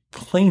a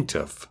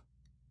plaintiff.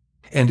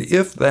 And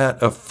if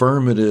that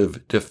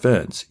affirmative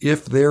defense,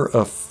 if their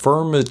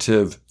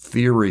affirmative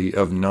theory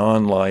of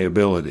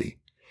non-liability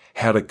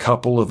had a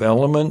couple of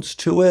elements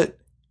to it,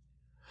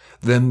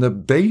 then the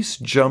base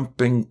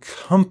jumping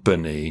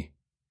company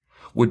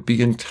would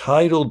be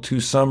entitled to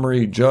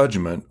summary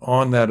judgment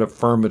on that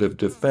affirmative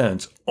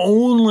defense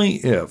only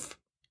if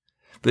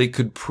they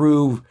could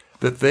prove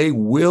that they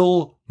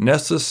will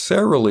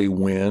necessarily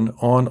win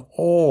on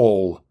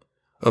all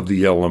of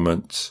the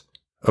elements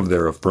of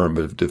their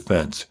affirmative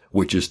defense,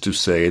 which is to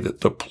say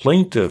that the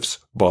plaintiff's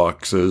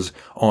boxes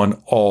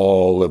on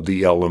all of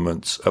the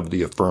elements of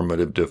the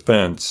affirmative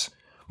defense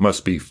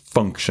must be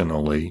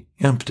functionally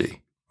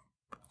empty.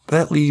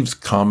 That leaves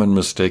common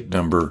mistake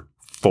number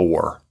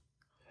 4,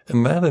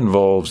 and that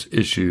involves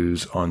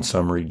issues on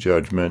summary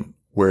judgment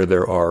where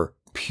there are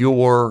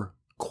pure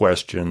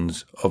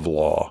questions of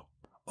law.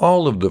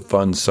 All of the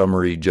fun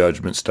summary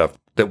judgment stuff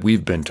that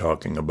we've been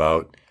talking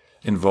about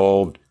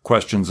involved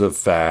questions of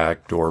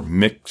fact or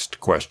mixed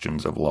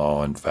questions of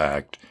law and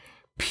fact.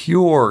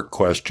 Pure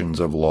questions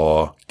of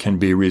law can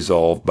be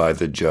resolved by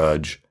the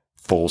judge,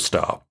 full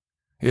stop.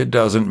 It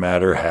doesn't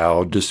matter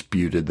how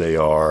disputed they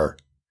are.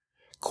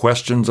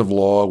 Questions of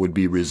law would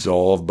be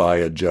resolved by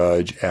a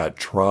judge at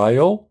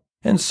trial,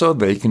 and so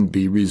they can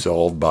be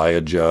resolved by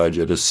a judge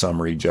at a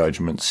summary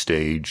judgment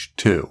stage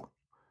too.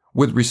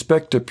 With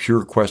respect to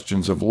pure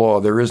questions of law,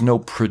 there is no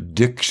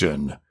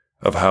prediction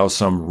of how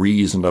some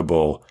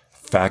reasonable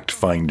fact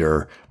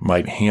finder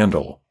might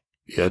handle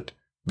it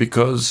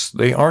because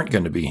they aren't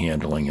going to be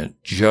handling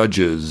it.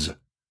 Judges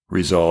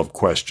resolve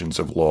questions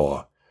of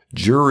law.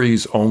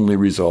 Juries only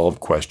resolve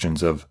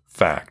questions of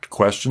fact.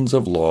 Questions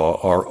of law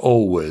are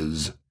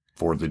always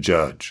for the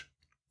judge.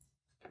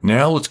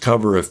 Now let's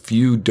cover a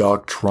few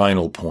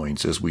doctrinal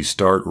points as we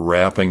start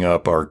wrapping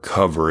up our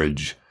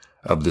coverage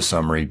of the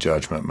summary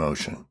judgment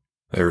motion.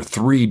 There are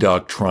 3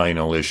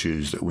 doctrinal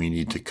issues that we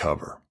need to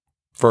cover.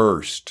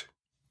 First,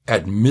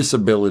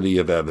 admissibility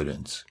of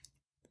evidence.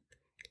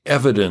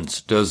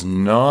 Evidence does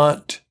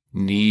not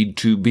need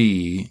to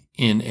be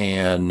in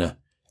an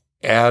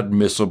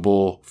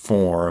admissible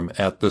form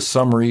at the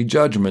summary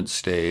judgment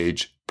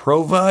stage,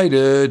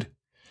 provided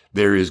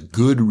there is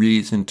good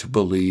reason to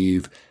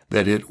believe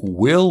that it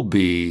will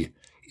be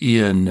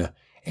in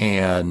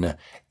an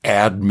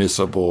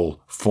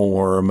admissible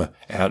form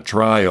at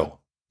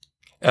trial.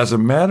 As a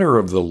matter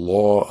of the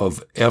law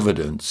of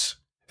evidence,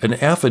 an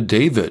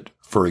affidavit,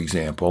 for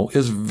example,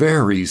 is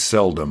very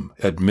seldom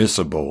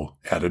admissible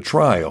at a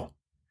trial.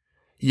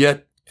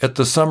 Yet, At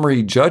the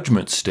summary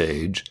judgment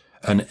stage,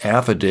 an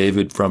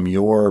affidavit from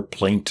your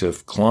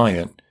plaintiff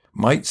client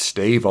might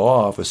stave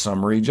off a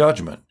summary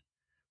judgment,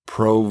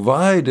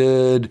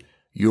 provided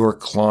your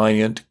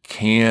client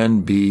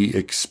can be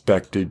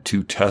expected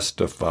to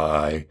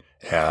testify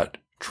at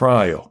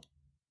trial.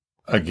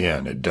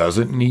 Again, it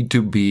doesn't need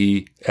to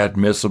be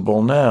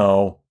admissible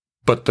now,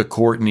 but the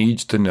court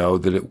needs to know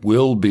that it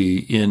will be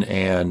in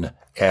an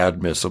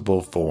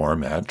admissible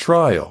form at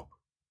trial.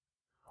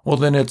 Well,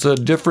 then it's a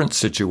different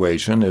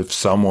situation if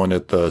someone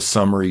at the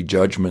summary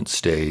judgment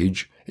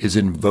stage is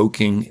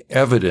invoking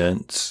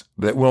evidence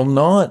that will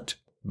not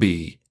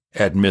be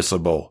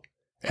admissible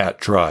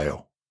at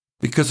trial.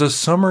 Because a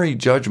summary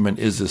judgment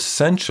is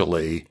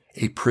essentially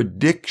a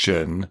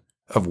prediction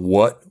of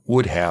what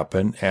would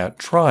happen at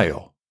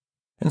trial.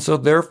 And so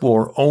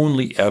therefore,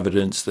 only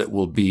evidence that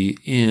will be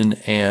in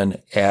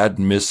an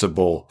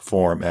admissible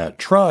form at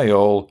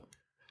trial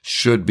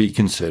should be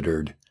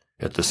considered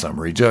at the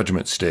summary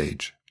judgment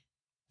stage.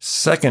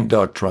 Second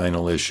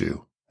doctrinal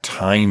issue,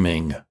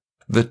 timing.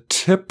 The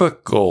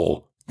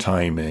typical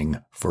timing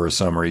for a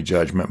summary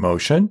judgment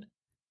motion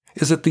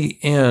is at the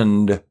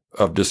end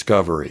of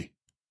discovery.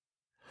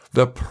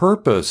 The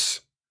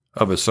purpose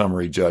of a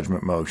summary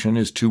judgment motion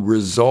is to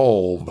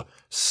resolve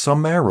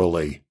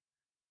summarily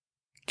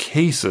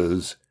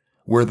cases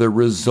where the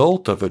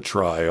result of a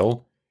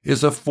trial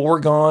is a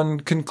foregone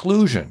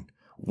conclusion.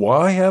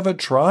 Why have a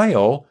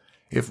trial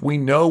if we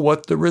know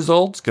what the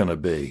result's going to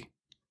be?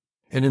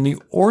 And in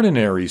the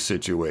ordinary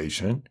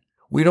situation,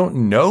 we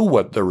don't know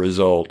what the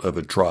result of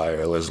a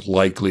trial is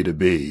likely to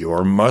be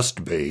or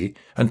must be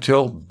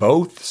until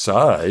both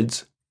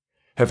sides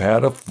have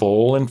had a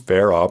full and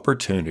fair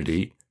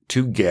opportunity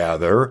to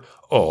gather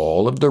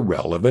all of the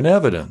relevant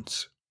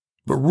evidence.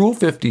 But Rule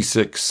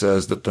 56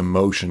 says that the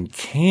motion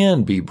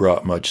can be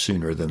brought much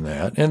sooner than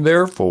that, and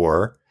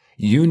therefore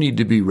you need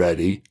to be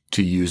ready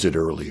to use it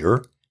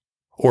earlier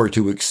or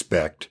to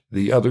expect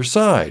the other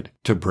side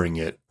to bring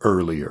it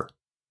earlier.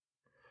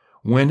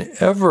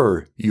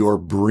 Whenever you're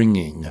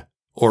bringing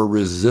or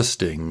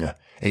resisting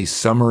a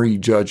summary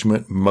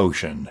judgment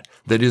motion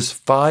that is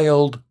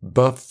filed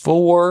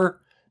before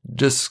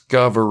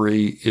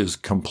discovery is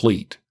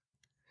complete,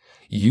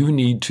 you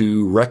need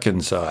to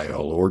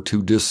reconcile or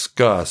to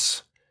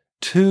discuss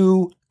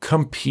two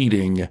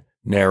competing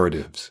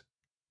narratives.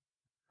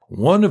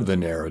 One of the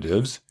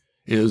narratives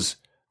is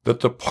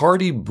that the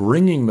party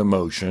bringing the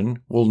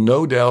motion will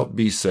no doubt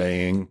be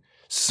saying,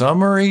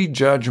 summary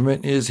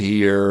judgment is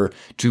here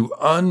to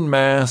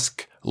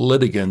unmask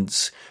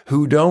litigants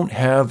who don't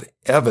have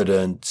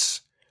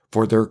evidence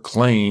for their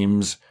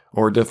claims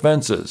or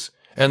defenses.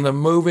 And the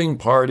moving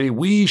party,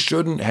 we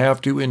shouldn't have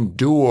to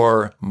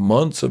endure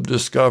months of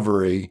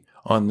discovery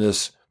on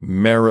this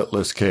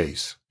meritless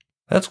case.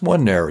 That's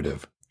one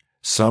narrative.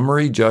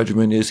 Summary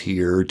judgment is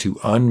here to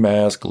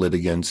unmask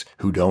litigants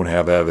who don't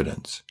have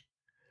evidence.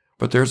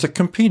 But there's a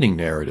competing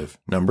narrative,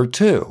 number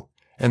two,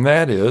 and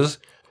that is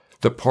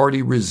the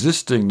party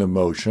resisting the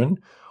motion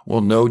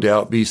will no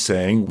doubt be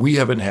saying, we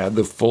haven't had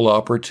the full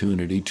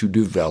opportunity to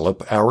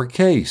develop our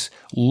case.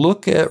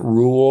 Look at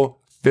Rule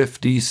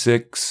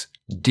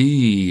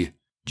 56D,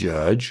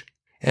 Judge,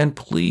 and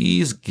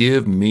please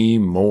give me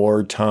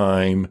more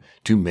time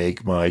to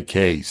make my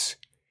case.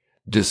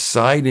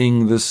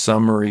 Deciding the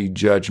summary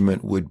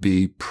judgment would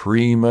be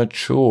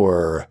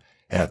premature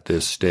at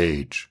this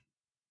stage.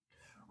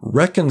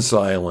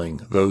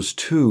 Reconciling those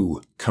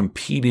two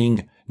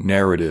competing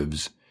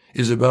narratives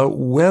is about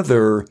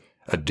whether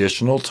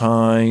additional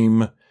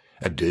time,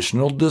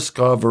 additional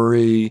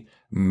discovery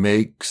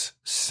makes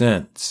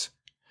sense,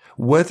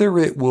 whether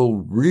it will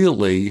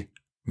really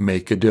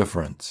make a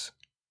difference.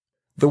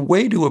 The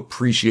way to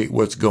appreciate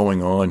what's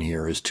going on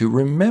here is to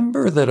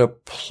remember that a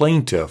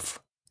plaintiff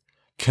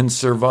can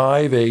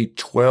survive a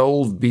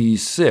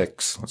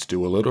 12b6. Let's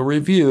do a little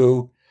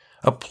review.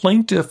 A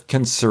plaintiff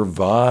can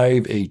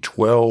survive a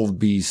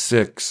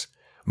 12b6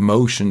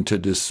 motion to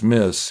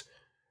dismiss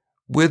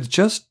with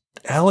just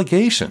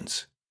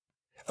allegations.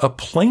 A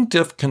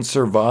plaintiff can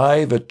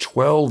survive a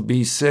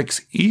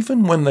 12b6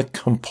 even when the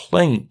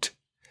complaint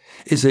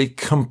is a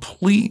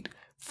complete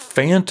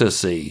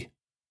fantasy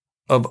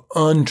of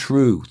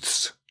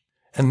untruths.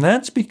 And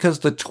that's because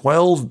the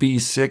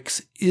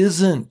 12b6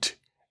 isn't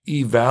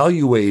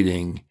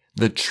evaluating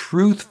the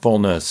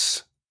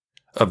truthfulness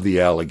of the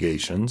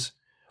allegations,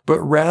 but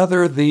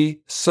rather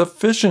the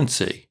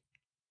sufficiency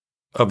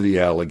of the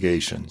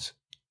allegations.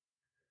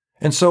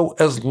 And so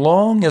as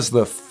long as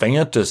the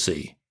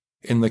fantasy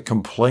in the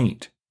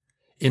complaint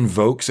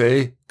invokes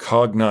a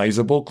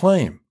cognizable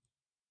claim,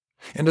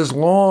 and as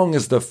long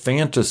as the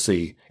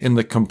fantasy in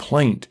the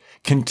complaint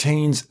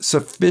contains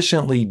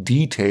sufficiently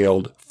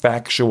detailed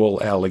factual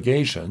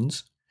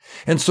allegations,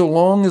 and so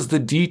long as the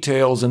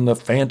details in the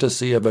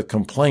fantasy of a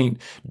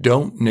complaint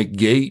don't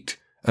negate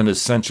an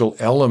essential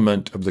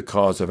element of the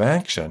cause of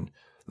action,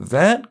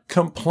 that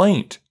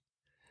complaint,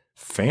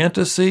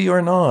 fantasy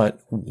or not,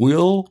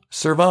 will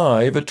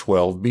survive a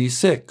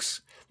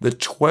 12b6. The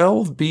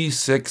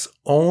 12b6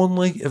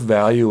 only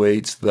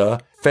evaluates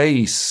the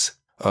face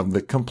of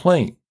the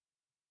complaint.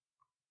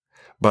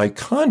 By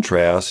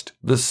contrast,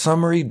 the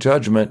summary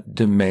judgment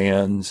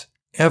demands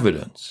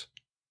evidence.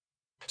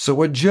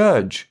 So a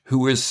judge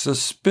who is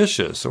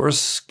suspicious or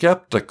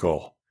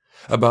skeptical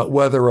about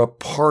whether a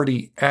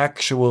party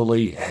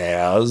actually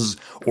has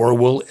or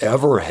will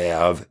ever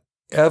have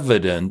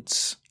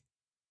evidence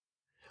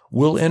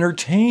will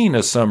entertain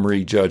a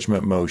summary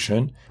judgment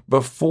motion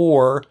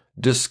before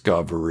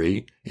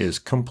discovery is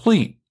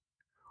complete.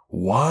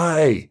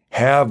 Why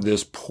have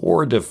this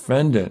poor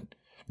defendant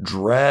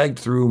dragged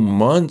through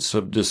months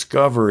of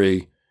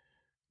discovery,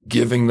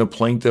 giving the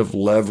plaintiff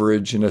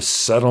leverage in a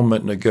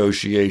settlement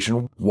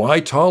negotiation? Why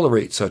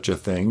tolerate such a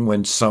thing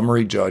when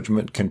summary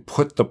judgment can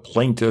put the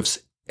plaintiff's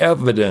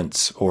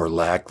evidence, or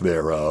lack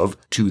thereof,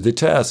 to the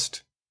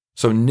test?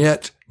 So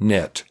net,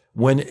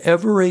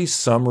 whenever a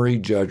summary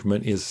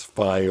judgment is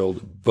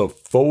filed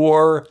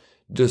before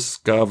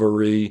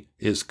discovery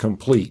is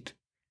complete,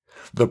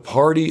 the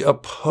party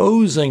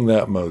opposing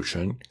that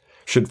motion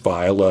should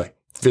file a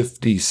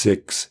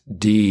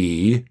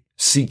 56D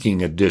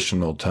seeking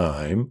additional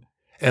time,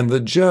 and the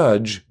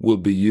judge will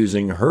be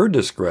using her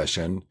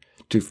discretion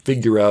to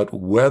figure out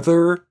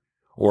whether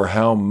or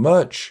how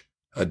much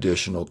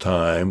additional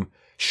time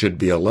should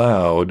be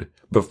allowed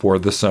before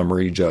the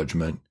summary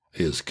judgment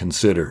is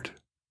considered.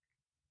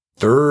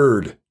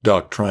 Third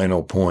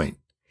doctrinal point: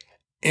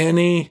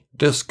 any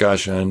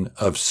discussion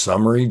of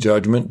summary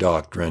judgment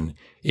doctrine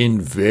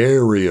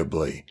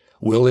invariably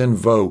will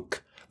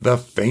invoke the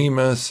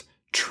famous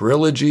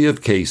trilogy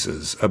of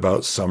cases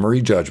about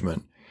summary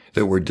judgment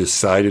that were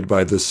decided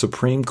by the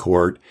Supreme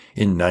Court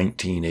in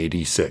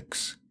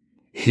 1986.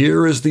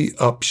 Here is the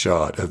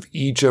upshot of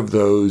each of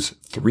those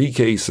three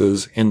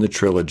cases in the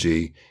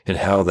trilogy and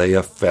how they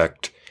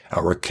affect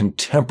our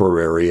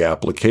contemporary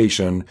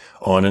application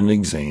on an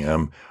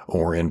exam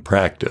or in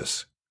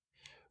practice.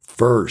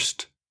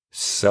 First,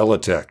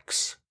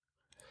 Celotex.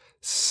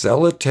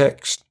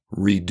 Celotex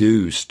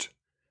reduced,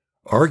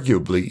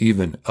 arguably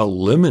even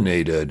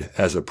eliminated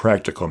as a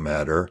practical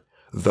matter,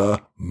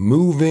 the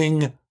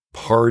moving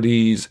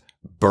party's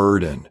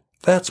burden.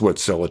 That's what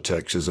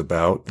Celotex is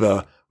about,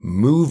 the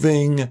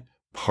moving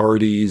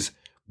party's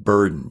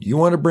burden. You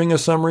want to bring a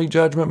summary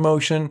judgment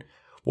motion?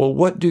 Well,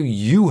 what do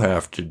you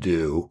have to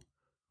do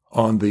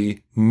on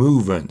the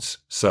movant's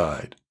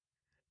side?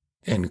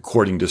 And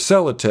according to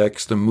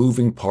Celotex, the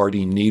moving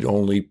party need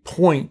only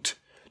point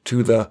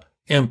to the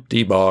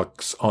empty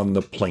box on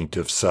the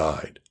plaintiff's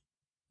side.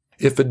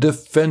 If a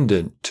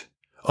defendant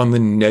on the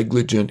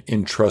negligent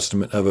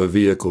entrustment of a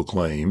vehicle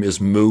claim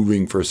is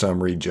moving for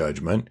summary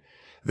judgment,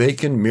 they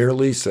can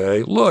merely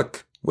say,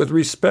 look, with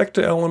respect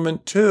to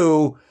element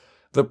 2,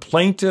 the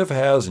plaintiff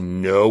has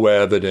no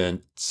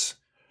evidence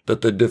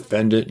that the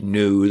defendant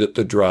knew that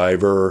the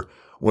driver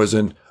was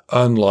an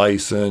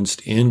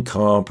unlicensed,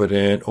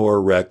 incompetent,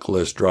 or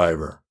reckless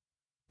driver.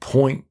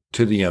 Point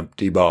to the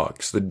empty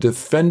box. The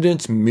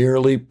defendant's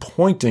merely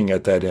pointing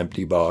at that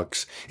empty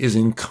box is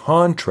in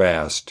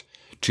contrast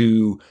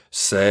to,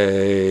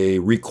 say,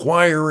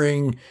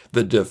 requiring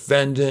the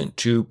defendant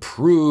to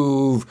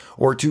prove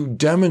or to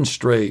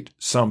demonstrate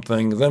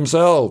something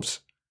themselves.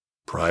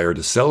 Prior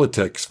to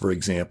Celotex, for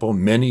example,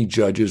 many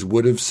judges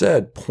would have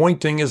said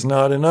pointing is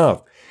not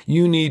enough.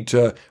 You need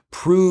to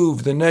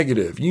prove the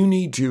negative. You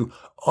need to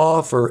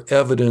offer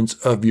evidence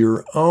of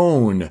your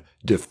own,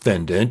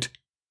 defendant,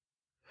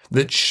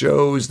 that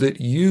shows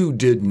that you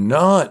did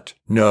not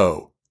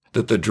know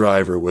that the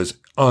driver was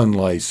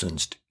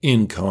unlicensed,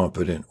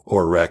 incompetent,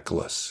 or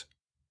reckless.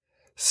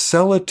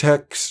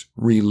 Celotex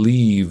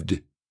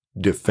relieved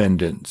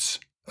defendants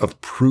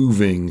of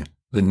proving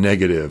the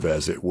negative,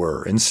 as it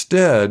were.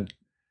 Instead,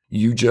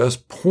 you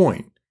just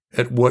point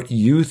at what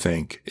you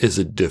think is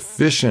a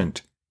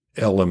deficient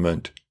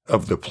element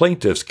of the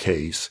plaintiff's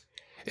case,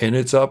 and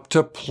it's up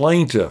to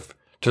plaintiff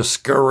to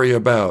scurry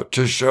about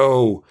to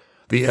show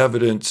the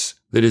evidence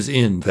that is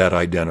in that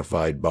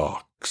identified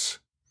box.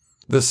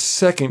 The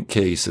second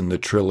case in the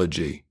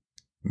trilogy,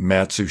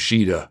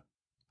 Matsushita.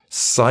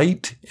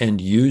 Cite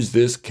and use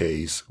this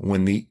case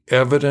when the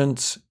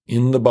evidence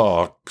in the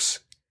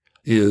box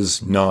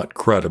is not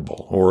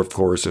credible, or of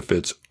course if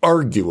it's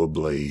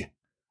arguably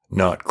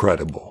not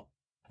credible.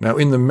 Now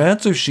in the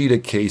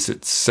Matsushita case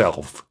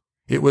itself,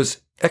 it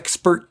was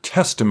expert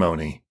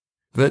testimony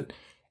that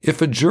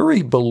if a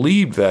jury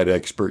believed that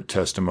expert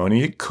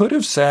testimony, it could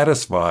have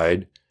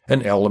satisfied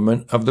an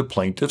element of the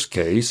plaintiff's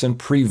case and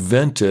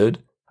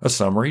prevented a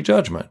summary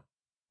judgment.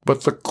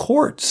 But the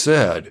court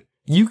said,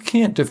 you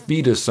can't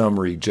defeat a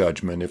summary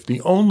judgment if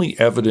the only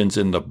evidence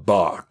in the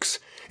box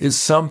is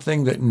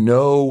something that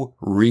no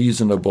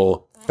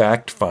reasonable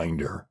fact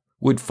finder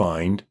would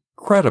find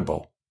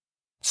credible.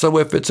 So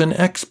if it's an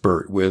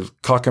expert with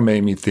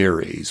cockamamie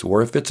theories,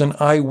 or if it's an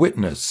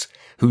eyewitness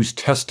whose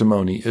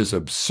testimony is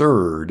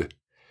absurd,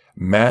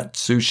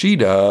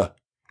 Matsushita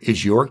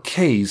is your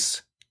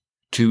case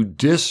to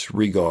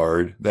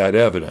disregard that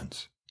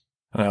evidence.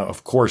 Now,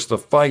 of course, the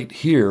fight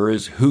here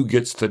is who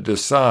gets to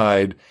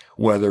decide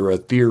whether a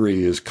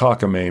theory is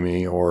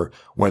cockamamie or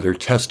whether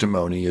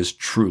testimony is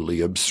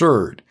truly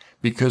absurd.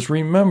 Because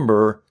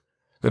remember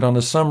that on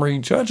a summary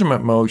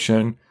judgment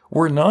motion,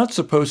 we're not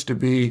supposed to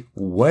be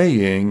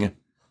weighing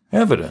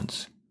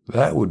evidence.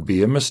 That would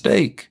be a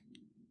mistake.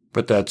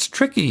 But that's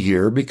tricky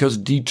here because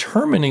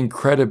determining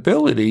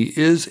credibility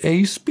is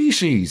a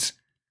species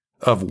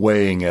of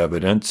weighing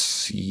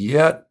evidence,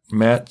 yet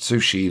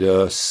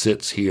Matsushita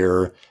sits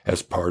here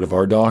as part of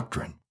our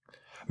doctrine.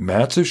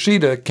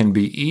 Matsushita can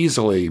be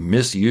easily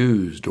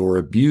misused or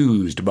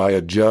abused by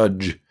a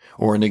judge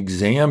or an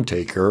exam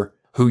taker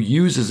who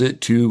uses it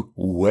to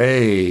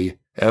weigh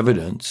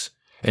evidence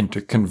and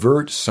to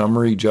convert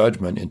summary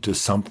judgment into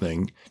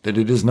something that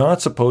it is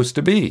not supposed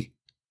to be.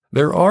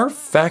 There are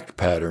fact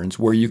patterns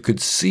where you could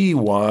see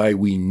why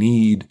we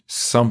need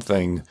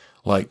something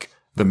like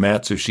the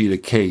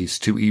Matsushita case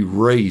to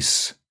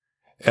erase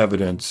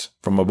evidence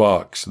from a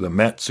box, the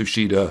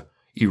Matsushita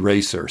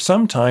eraser.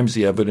 Sometimes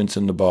the evidence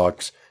in the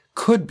box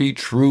could be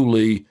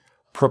truly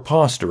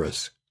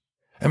preposterous.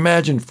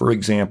 Imagine, for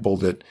example,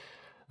 that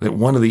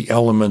one of the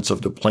elements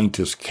of the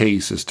plaintiff's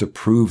case is to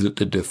prove that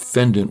the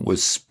defendant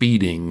was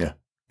speeding.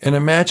 And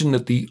imagine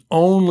that the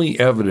only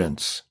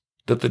evidence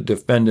that the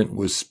defendant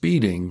was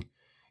speeding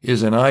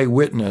is an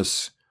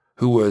eyewitness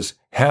who was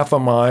half a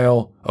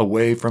mile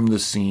away from the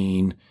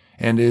scene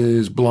and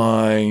is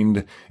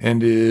blind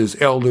and is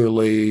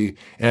elderly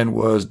and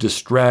was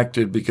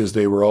distracted because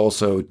they were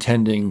also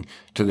tending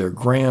to their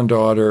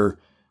granddaughter.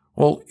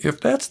 Well, if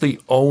that's the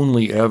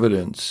only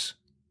evidence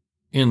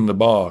in the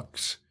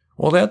box,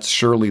 well, that's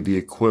surely the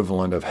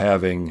equivalent of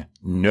having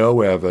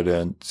no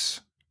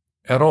evidence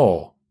at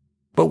all.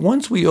 But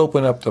once we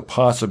open up the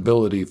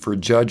possibility for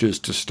judges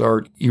to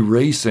start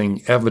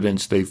erasing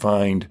evidence they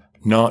find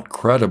not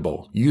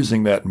credible,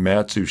 using that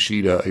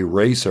Matsushita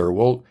eraser,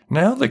 well,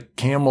 now the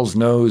camel's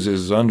nose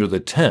is under the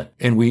tent,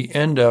 and we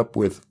end up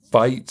with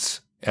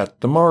fights at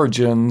the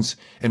margins.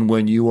 And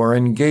when you are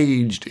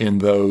engaged in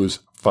those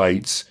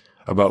fights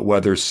about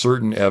whether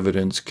certain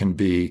evidence can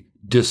be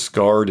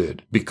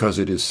discarded because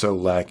it is so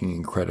lacking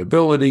in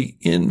credibility,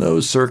 in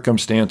those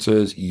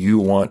circumstances, you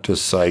want to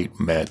cite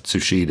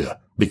Matsushita,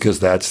 because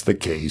that's the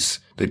case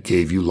that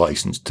gave you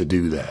license to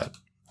do that.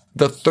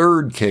 The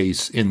third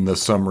case in the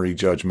summary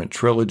judgment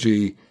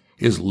trilogy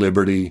is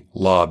Liberty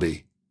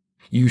Lobby.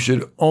 You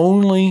should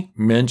only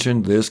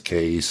mention this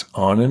case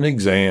on an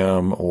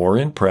exam or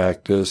in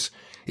practice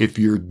if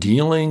you're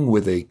dealing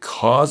with a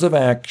cause of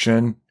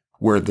action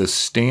where the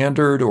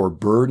standard or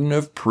burden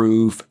of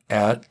proof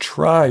at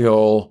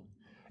trial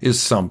is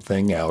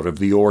something out of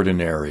the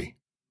ordinary.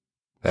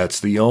 That's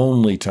the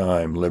only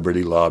time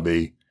Liberty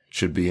Lobby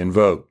should be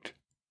invoked.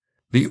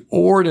 The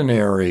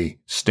ordinary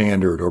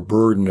standard or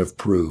burden of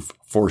proof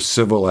for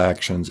civil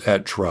actions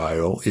at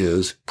trial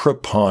is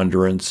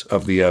preponderance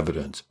of the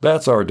evidence.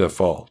 That's our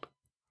default.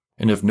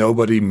 And if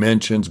nobody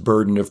mentions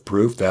burden of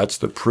proof, that's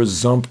the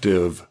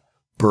presumptive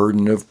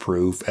burden of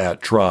proof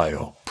at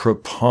trial,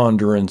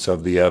 preponderance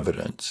of the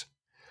evidence.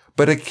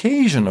 But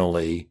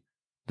occasionally,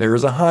 there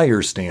is a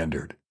higher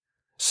standard,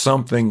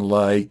 something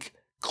like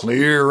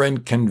clear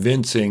and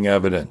convincing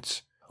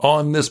evidence.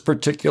 On this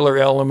particular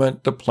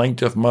element, the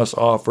plaintiff must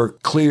offer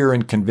clear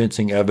and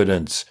convincing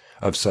evidence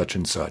of such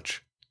and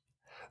such.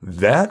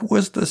 That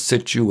was the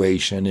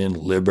situation in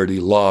Liberty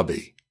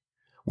Lobby,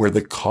 where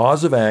the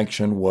cause of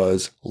action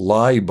was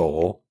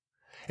libel,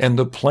 and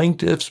the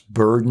plaintiff's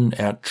burden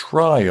at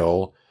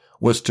trial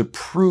was to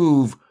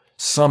prove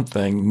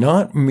something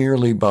not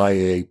merely by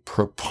a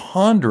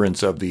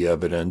preponderance of the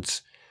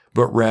evidence,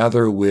 but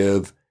rather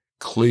with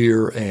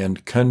clear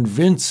and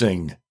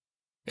convincing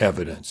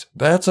evidence.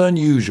 That's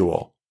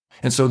unusual.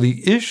 And so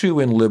the issue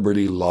in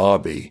Liberty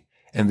Lobby,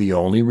 and the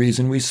only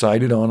reason we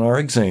cite it on our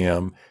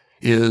exam,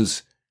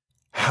 is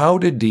how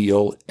to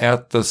deal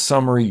at the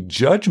summary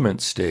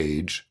judgment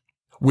stage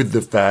with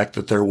the fact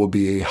that there will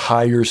be a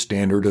higher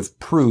standard of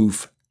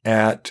proof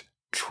at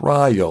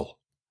trial.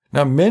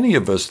 Now, many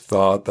of us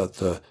thought that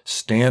the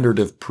standard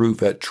of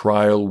proof at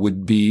trial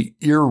would be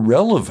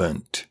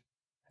irrelevant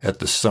at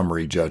the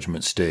summary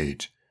judgment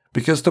stage,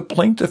 because the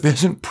plaintiff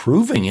isn't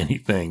proving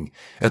anything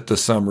at the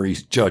summary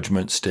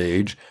judgment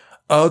stage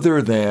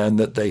other than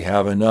that they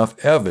have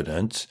enough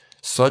evidence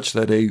such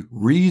that a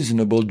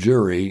reasonable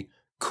jury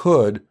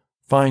could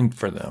find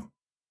for them.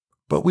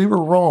 But we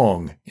were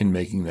wrong in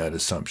making that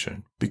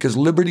assumption, because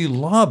Liberty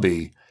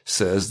Lobby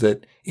says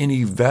that in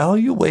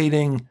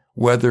evaluating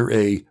whether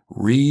a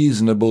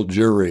reasonable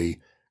jury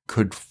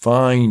could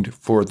find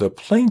for the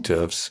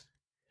plaintiffs,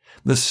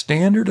 the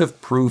standard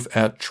of proof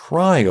at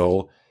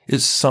trial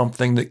is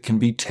something that can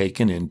be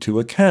taken into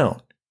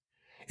account.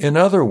 In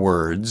other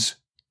words,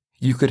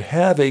 you could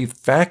have a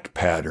fact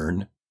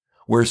pattern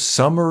where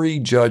summary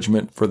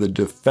judgment for the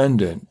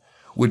defendant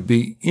would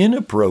be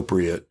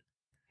inappropriate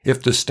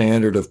if the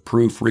standard of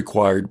proof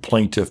required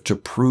plaintiff to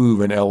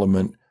prove an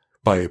element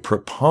by a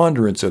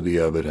preponderance of the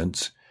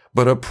evidence,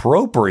 but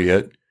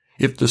appropriate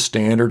if the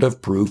standard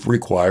of proof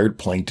required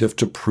plaintiff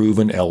to prove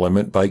an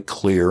element by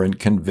clear and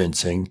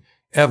convincing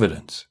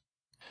evidence.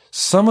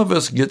 Some of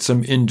us get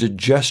some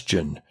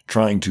indigestion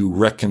trying to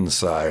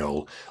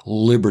reconcile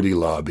Liberty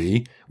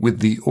Lobby with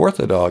the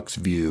orthodox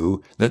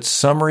view that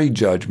summary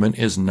judgment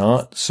is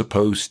not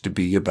supposed to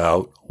be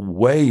about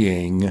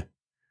weighing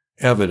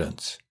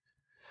evidence.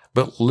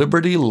 But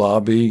Liberty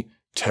Lobby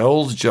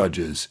tells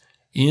judges,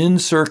 in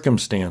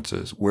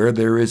circumstances where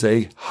there is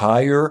a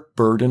higher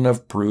burden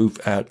of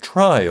proof at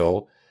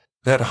trial,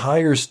 that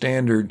higher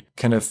standard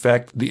can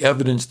affect the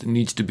evidence that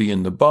needs to be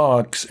in the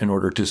box in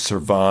order to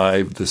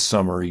survive the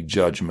summary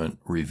judgment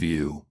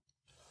review.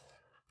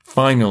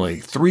 Finally,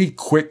 3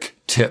 quick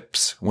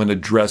tips when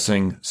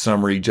addressing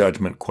summary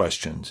judgment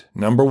questions.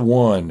 Number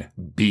 1,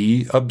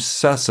 be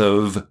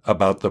obsessive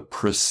about the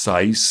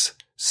precise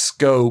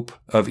scope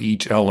of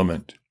each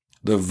element.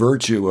 The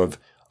virtue of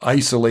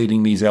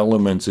isolating these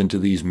elements into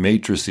these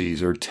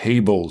matrices or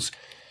tables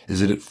is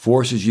that it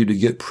forces you to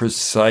get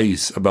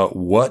precise about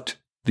what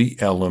the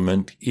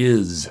element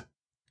is.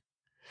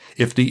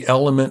 If the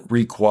element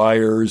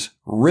requires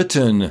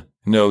written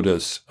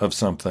notice of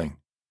something,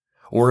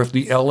 or if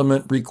the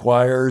element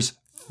requires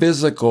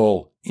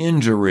physical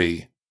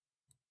injury,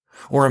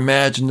 or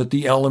imagine that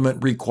the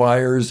element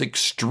requires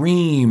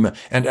extreme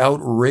and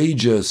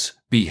outrageous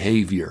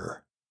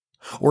behavior,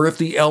 or if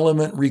the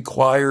element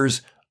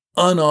requires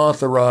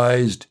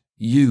unauthorized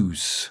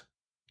use,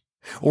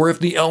 or if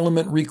the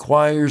element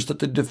requires that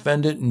the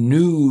defendant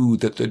knew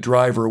that the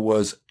driver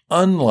was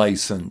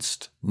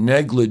unlicensed,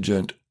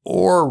 negligent,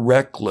 or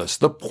reckless.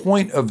 The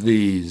point of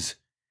these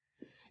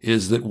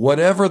is that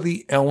whatever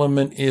the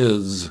element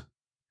is,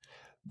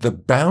 the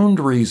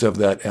boundaries of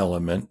that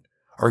element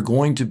are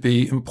going to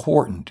be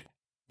important.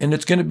 And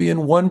it's going to be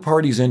in one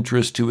party's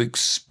interest to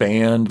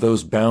expand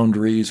those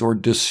boundaries or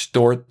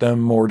distort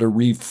them or to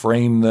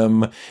reframe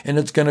them. And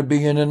it's going to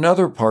be in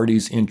another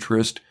party's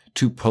interest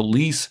to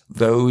police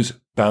those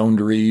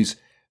boundaries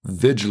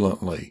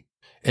vigilantly.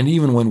 And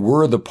even when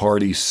we're the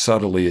party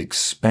subtly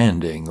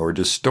expanding or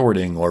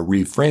distorting or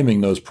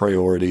reframing those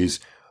priorities,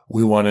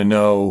 we want to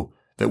know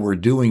that we're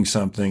doing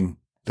something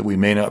that we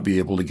may not be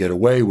able to get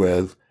away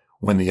with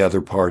when the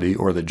other party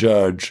or the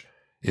judge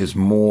is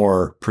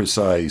more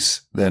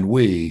precise than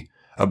we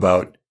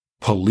about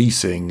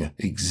policing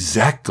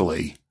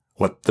exactly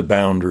what the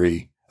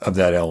boundary of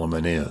that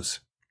element is.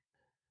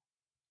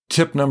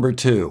 Tip number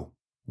 2,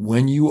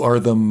 when you are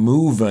the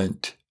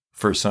movant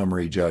for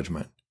summary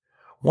judgment,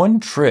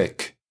 one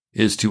trick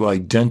is to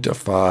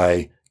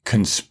identify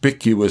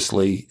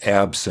conspicuously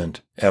absent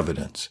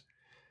evidence.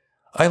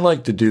 I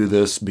like to do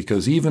this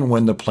because even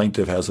when the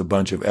plaintiff has a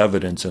bunch of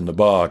evidence in the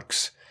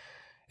box,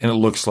 and it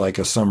looks like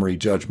a summary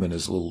judgment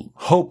is a little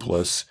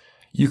hopeless,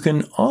 you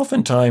can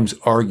oftentimes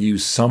argue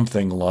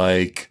something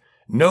like,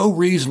 no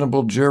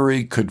reasonable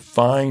jury could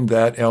find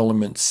that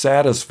element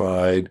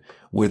satisfied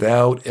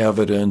without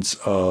evidence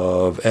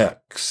of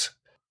X.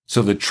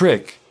 So the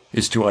trick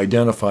is to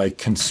identify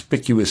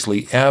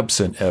conspicuously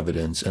absent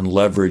evidence and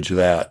leverage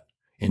that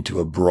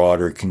into a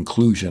broader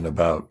conclusion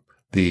about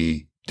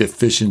the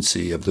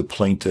deficiency of the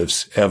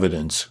plaintiff's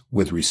evidence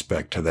with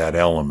respect to that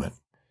element.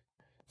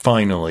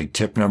 Finally,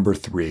 tip number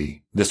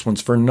 3. This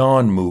one's for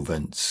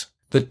non-movants.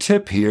 The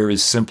tip here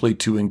is simply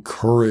to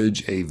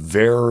encourage a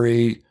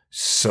very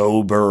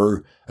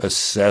sober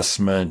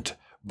assessment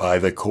by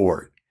the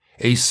court.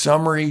 A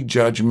summary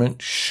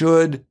judgment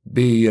should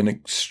be an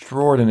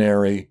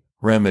extraordinary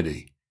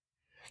remedy.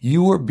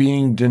 You are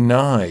being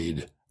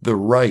denied the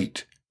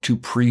right to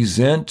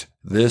present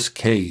this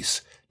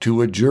case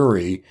to a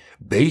jury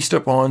based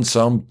upon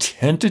some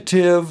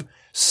tentative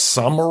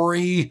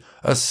summary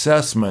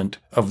assessment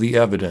of the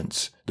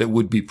evidence that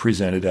would be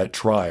presented at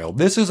trial.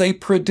 This is a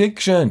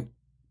prediction.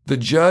 The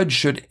judge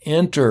should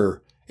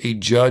enter a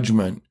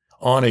judgment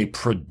on a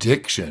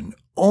prediction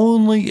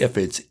only if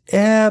it's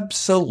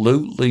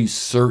absolutely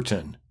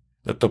certain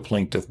that the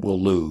plaintiff will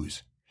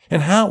lose.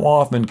 And how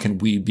often can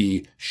we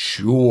be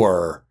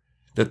sure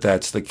that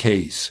that's the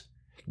case,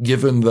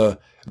 given the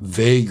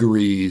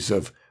vagaries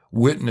of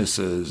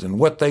witnesses and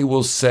what they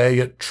will say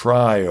at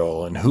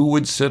trial and who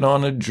would sit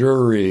on a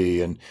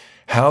jury and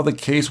how the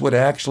case would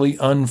actually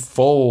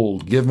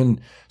unfold given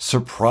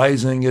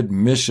surprising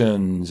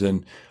admissions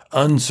and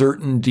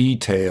uncertain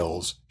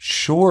details?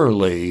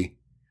 Surely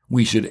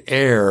we should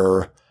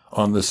err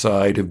on the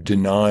side of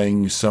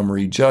denying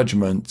summary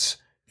judgments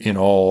in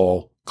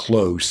all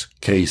close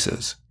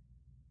cases.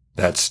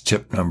 That's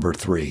tip number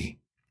 3.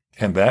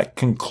 And that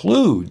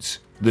concludes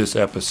this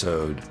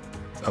episode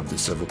of the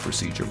Civil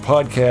Procedure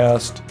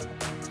Podcast.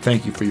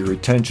 Thank you for your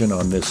attention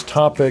on this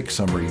topic,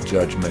 summary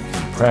judgment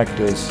in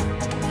practice,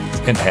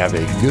 and have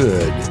a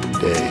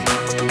good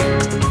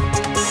day.